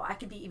 wow, I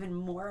could be even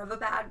more of a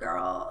bad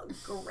girl.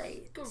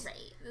 Great.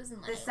 Great.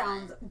 This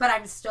sounds, but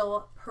I'm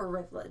still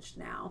privileged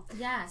now.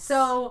 Yes.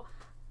 So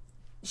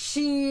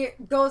she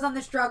goes on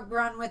this drug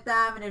run with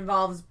them. It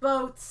involves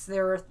boats.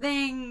 There are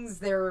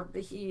things.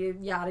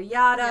 Yada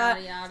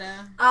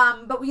yada.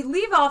 But we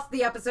leave off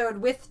the episode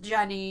with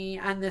Jenny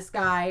and this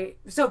guy.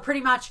 So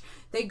pretty much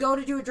they go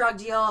to do a drug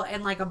deal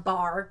in like a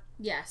bar.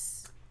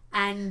 Yes.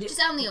 And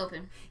Just out in the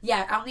open.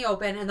 yeah, out in the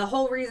open. And the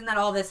whole reason that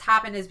all this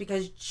happened is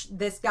because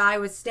this guy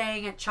was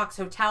staying at Chuck's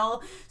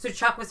hotel. So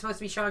Chuck was supposed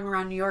to be showing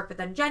around New York, but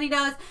then Jenny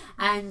does.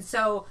 And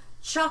so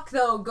Chuck,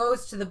 though,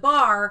 goes to the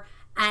bar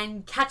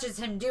and catches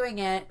him doing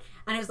it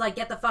and is like,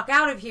 get the fuck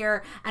out of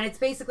here. And it's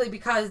basically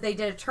because they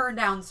did a turn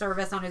down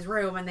service on his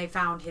room and they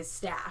found his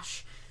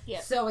stash.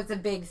 Yep. So it's a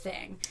big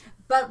thing.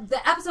 But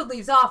the episode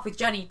leaves off with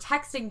Jenny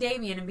texting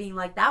Damien and being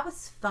like, that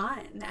was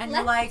fun. And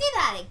you're like, do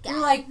that again.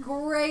 you're like,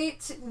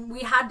 great. We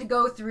had to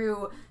go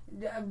through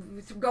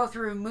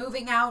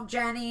moving out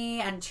Jenny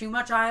and too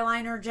much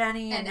eyeliner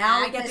Jenny, and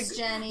now we get to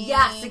Jenny.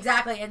 Yes,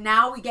 exactly. And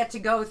now we get to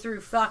go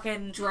through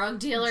fucking drug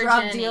dealer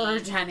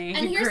Jenny.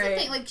 And here's the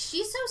thing, like,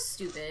 she's so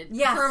stupid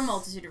for a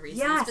multitude of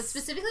reasons. Yes. But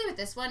specifically with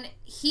this one,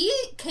 he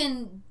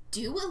can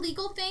do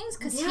illegal things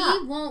because Yeah.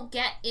 he won't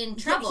get in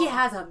trouble. He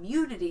has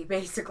immunity,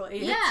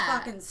 basically. Yeah. It's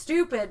fucking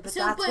stupid, but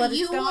that's what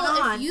you is going will,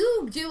 on. if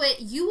you do it,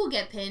 you will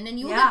get pinned, and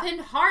you will Yeah. get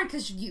pinned hard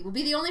because you will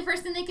be the only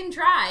person they can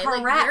try.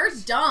 Correct. Like, you're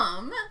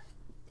dumb.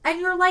 And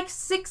you're like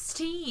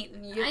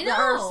 16. I know.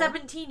 Or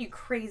 17, you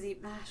crazy.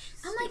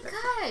 She's I'm like, stupid.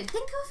 God,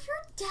 think of your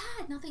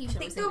dad. Not that you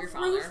should always Think think of of your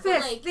father. Rufus. But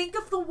like, Think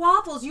of the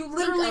waffles. You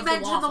literally of the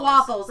mentioned the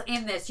waffles. waffles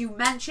in this. You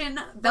mention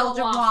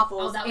Belgian waffle.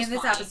 waffles Oh, that was in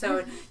this funny.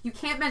 episode. You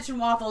can't mention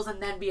waffles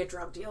and then be a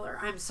drug dealer.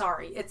 I'm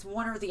sorry. It's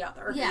one or the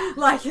other. Yeah.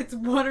 Like, it's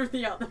one or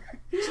the other.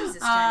 Jesus,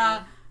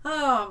 Jenny.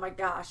 Oh my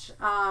gosh.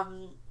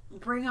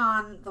 Bring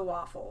on the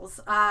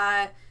waffles.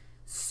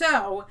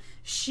 So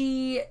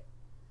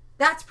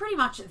that's pretty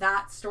much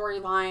that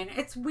storyline.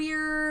 It's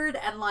weird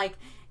and like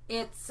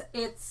it's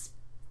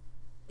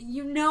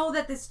you know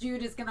that this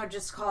dude is gonna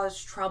just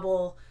cause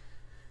trouble.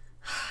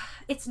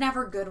 It's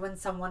never good when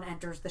someone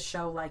enters the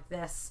show like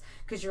this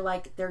because you're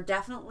like, they're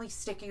definitely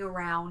sticking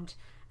around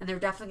and they're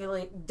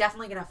definitely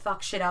gonna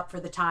fuck shit up for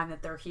the time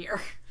that they're here.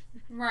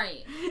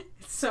 Right.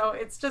 So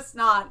it's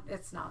not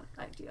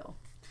ideal.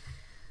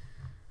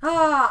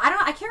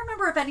 I can't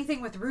remember if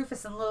anything with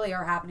Rufus and Lily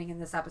are happening in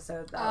this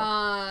episode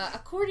though.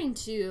 According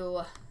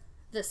to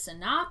the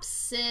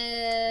synopsis,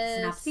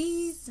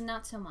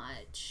 not so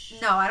much.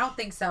 No, I don't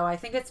think so. I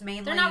think it's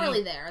mainly They're not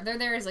really there. They're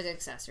there as like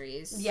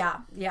accessories.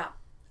 Yeah.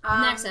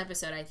 Next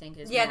episode, I think,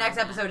 is next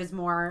episode is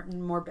more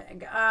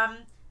big.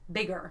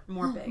 Bigger,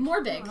 more big.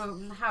 More big.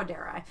 How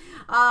dare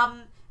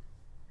I?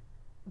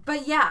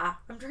 But yeah,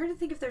 I'm trying to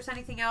think if there's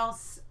anything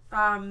else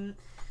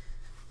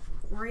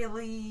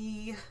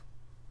really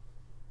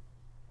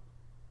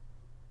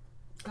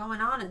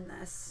going on in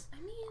this. I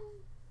mean,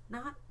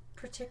 Not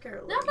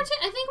particularly. I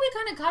think we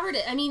kind of covered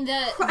it. I mean,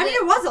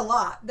 it was a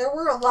lot. There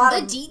were a lot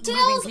the of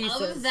details moving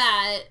pieces. of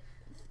that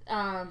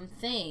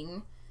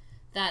thing.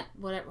 That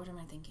what am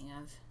I thinking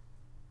of?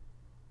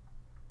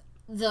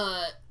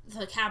 the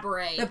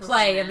cabaret. The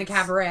play and the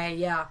performance cabaret,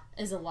 yeah.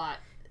 is a lot.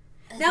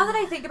 Now that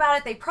I think about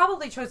it, they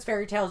probably chose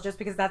fairy tales just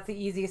because that's the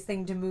easiest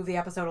thing to move the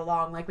episode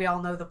along. Like, we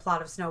all know the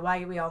plot of Snow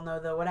White, we all know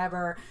the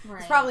whatever. Right.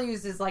 It's probably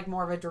used as, like,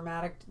 more of a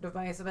dramatic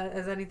device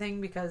as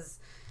anything, because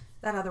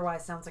that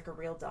otherwise sounds like a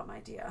real dumb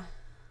idea.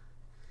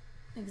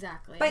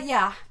 Exactly. But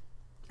yeah,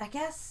 I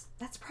guess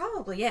that's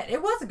probably it.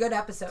 It was a good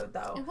episode,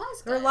 though. It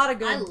was good. There were a lot of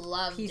good I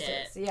loved pieces.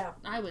 it. Yeah.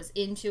 I was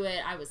into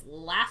it. I was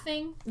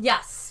laughing.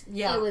 Yes.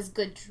 Yeah. It was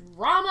good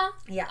drama.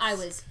 Yes. I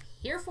was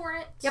here for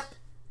it. Yep.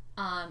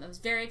 I was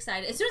very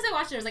excited. As soon as I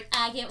watched it, I was like,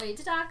 I can't wait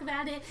to talk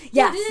about it.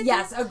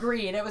 Yes,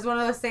 agreed. It was one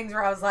of those things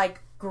where I was like,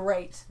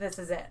 great, this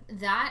is it.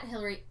 That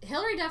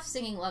Hillary Duff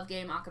singing Love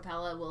Game a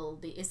cappella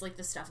is like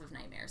the stuff of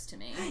nightmares to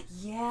me.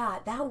 Yeah,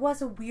 that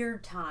was a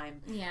weird time.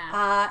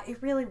 Yeah.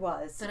 It really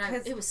was. But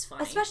it was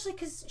funny. Especially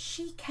because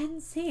she can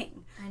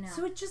sing. I know.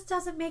 So it just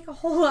doesn't make a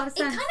whole lot of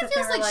sense. It kind of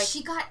feels like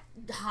she got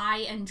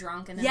high and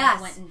drunk and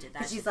then went and did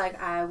that. She's like,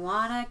 I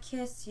want to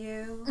kiss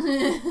you.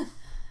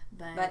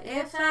 But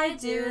if I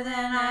do,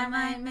 then I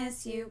might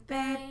miss you,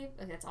 babe.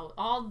 That's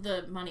all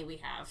the money we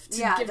have to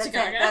Yeah, give that's to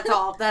Gaga. it. That's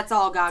all Gaga. That's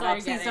all you're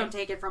Please getting. don't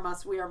take it from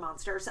us. We are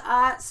monsters.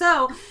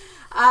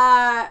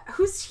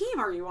 Whose team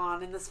are you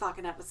on in this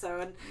fucking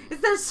episode? Is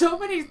there so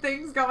many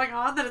things going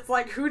on that it's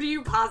like, who do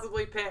you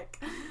possibly pick?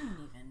 I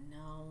don't even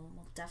know.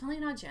 Well,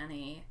 definitely not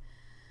Jenny.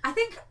 I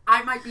think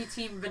I might be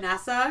team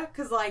Vanessa,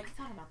 because I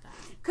thought about that.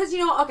 Because,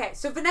 okay,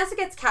 so Vanessa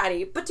gets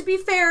catty, but to be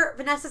fair,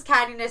 Vanessa's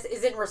cattiness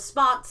is in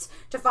response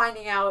to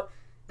finding out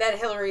that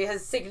Hillary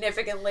has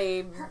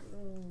significantly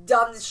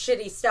done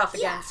shitty stuff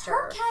against her.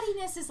 Her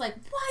cattiness is like,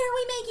 why are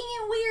we making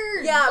it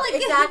weird? Yeah, like,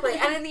 exactly.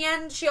 And in the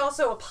end, she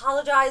also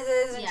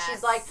apologizes, and Yes.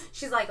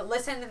 she's like,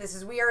 listen, this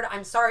is weird.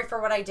 I'm sorry for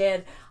what I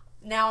did.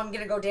 Now I'm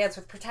gonna go dance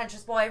with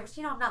Pretentious Boy, which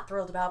I'm not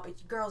thrilled about,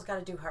 but girl's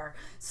got to do her.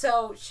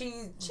 So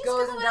she's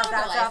goes and does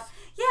that stuff.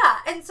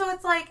 Yeah, and so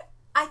it's like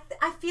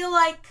I feel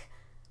like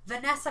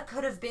Vanessa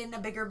could have been a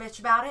bigger bitch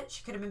about it.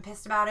 She could have been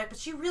pissed about it, but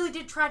she really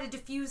did try to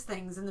diffuse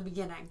things in the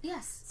beginning.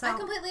 Yes, So, I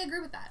completely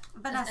agree with that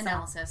Vanessa.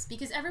 analysis,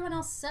 because everyone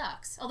else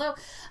sucks. Although,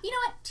 you know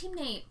what? Team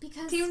Nate,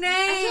 because Team Nate.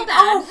 I feel bad.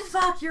 Oh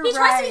fuck, you're He right.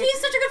 tries to be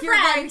such a good You're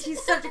friend. right.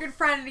 He's such a good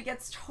friend, and he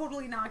gets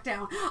totally knocked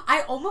down.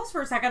 I almost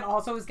for a second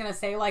also was gonna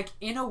say, like,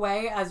 in a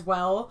way as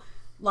well,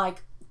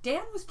 like,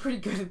 Dan was pretty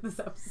good in this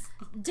episode.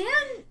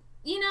 Dan,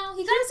 he got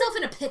himself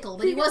in a pickle,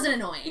 but he wasn't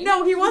annoying.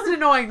 No, he wasn't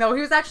annoying though.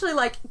 He was actually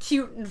like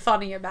cute and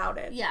funny about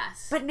it.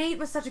 Yes. But Nate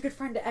was such a good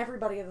friend to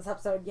everybody in this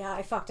episode. Yeah,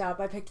 I fucked up.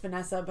 I picked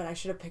Vanessa, but I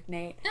should have picked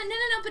Nate. No,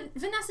 but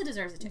Vanessa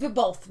deserves it too. They're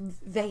both.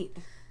 Vate.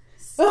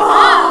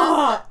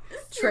 Ah!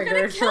 You're Trigger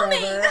gonna kill me.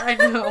 forever. I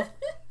know.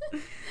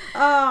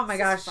 Oh my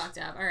gosh. This is fucked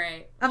up. All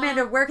right.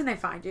 Amanda, where can they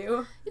find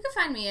you? You can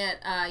find me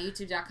at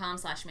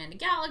youtube.com/Amanda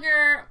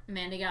Gallagher,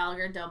 Amanda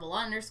Gallagher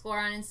 __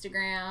 on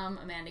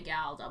Instagram, Amanda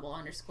Gal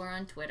 _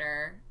 on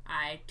Twitter.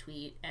 I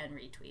tweet and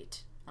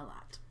retweet a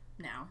lot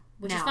now,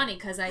 which is Now. funny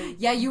because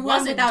you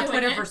were without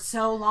Twitter for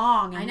so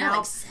long. And I know, now,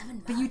 like 7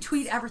 months. But you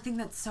tweet everything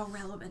that's so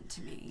relevant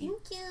to me.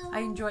 Thank you. I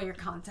enjoy your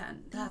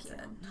content. That's you. it.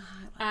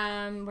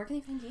 Where can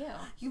they find you?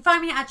 You can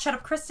find me at Shut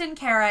Up Kristen,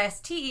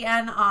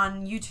 KRISTEN,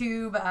 on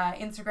YouTube,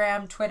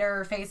 Instagram,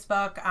 Twitter,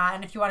 Facebook.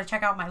 And if you want to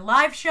check out my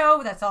live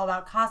show, that's all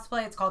about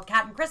cosplay. It's called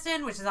Cat and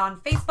Kristen, which is on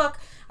Facebook.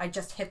 I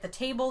just hit the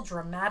table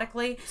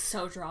dramatically.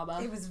 So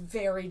drama. It was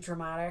very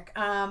dramatic.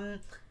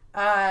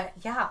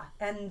 Yeah,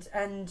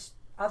 and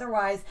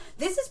otherwise,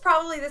 this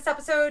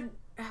episode,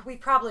 we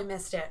probably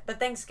missed it, but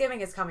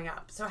Thanksgiving is coming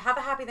up, so have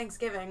a happy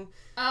Thanksgiving.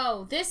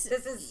 Oh, that should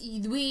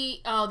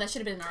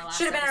have been in our last.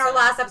 Should have been in our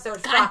last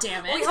episode. God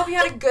damn it! We hope you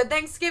had a good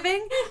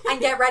Thanksgiving,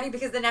 and get ready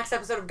because the next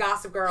episode of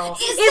Gossip Girl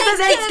is the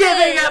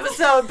Thanksgiving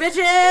episode,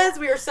 bitches.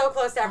 We were so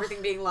close to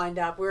everything being lined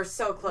up. We were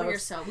so close. We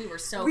were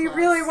so. We close.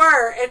 really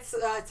were. It's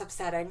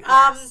upsetting.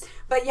 Yes.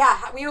 But yeah,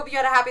 we hope you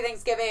had a happy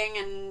Thanksgiving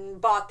and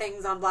bought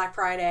things on Black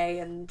Friday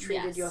and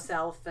treated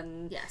yourself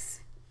and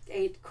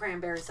ate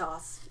cranberry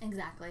sauce.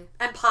 Exactly.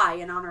 And pie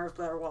in honor of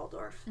Blair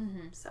Waldorf.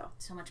 Mm-hmm. So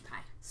much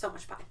pie. So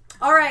much pie.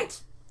 All right.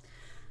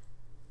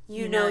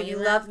 You know you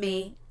love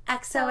me.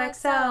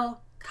 XOXO.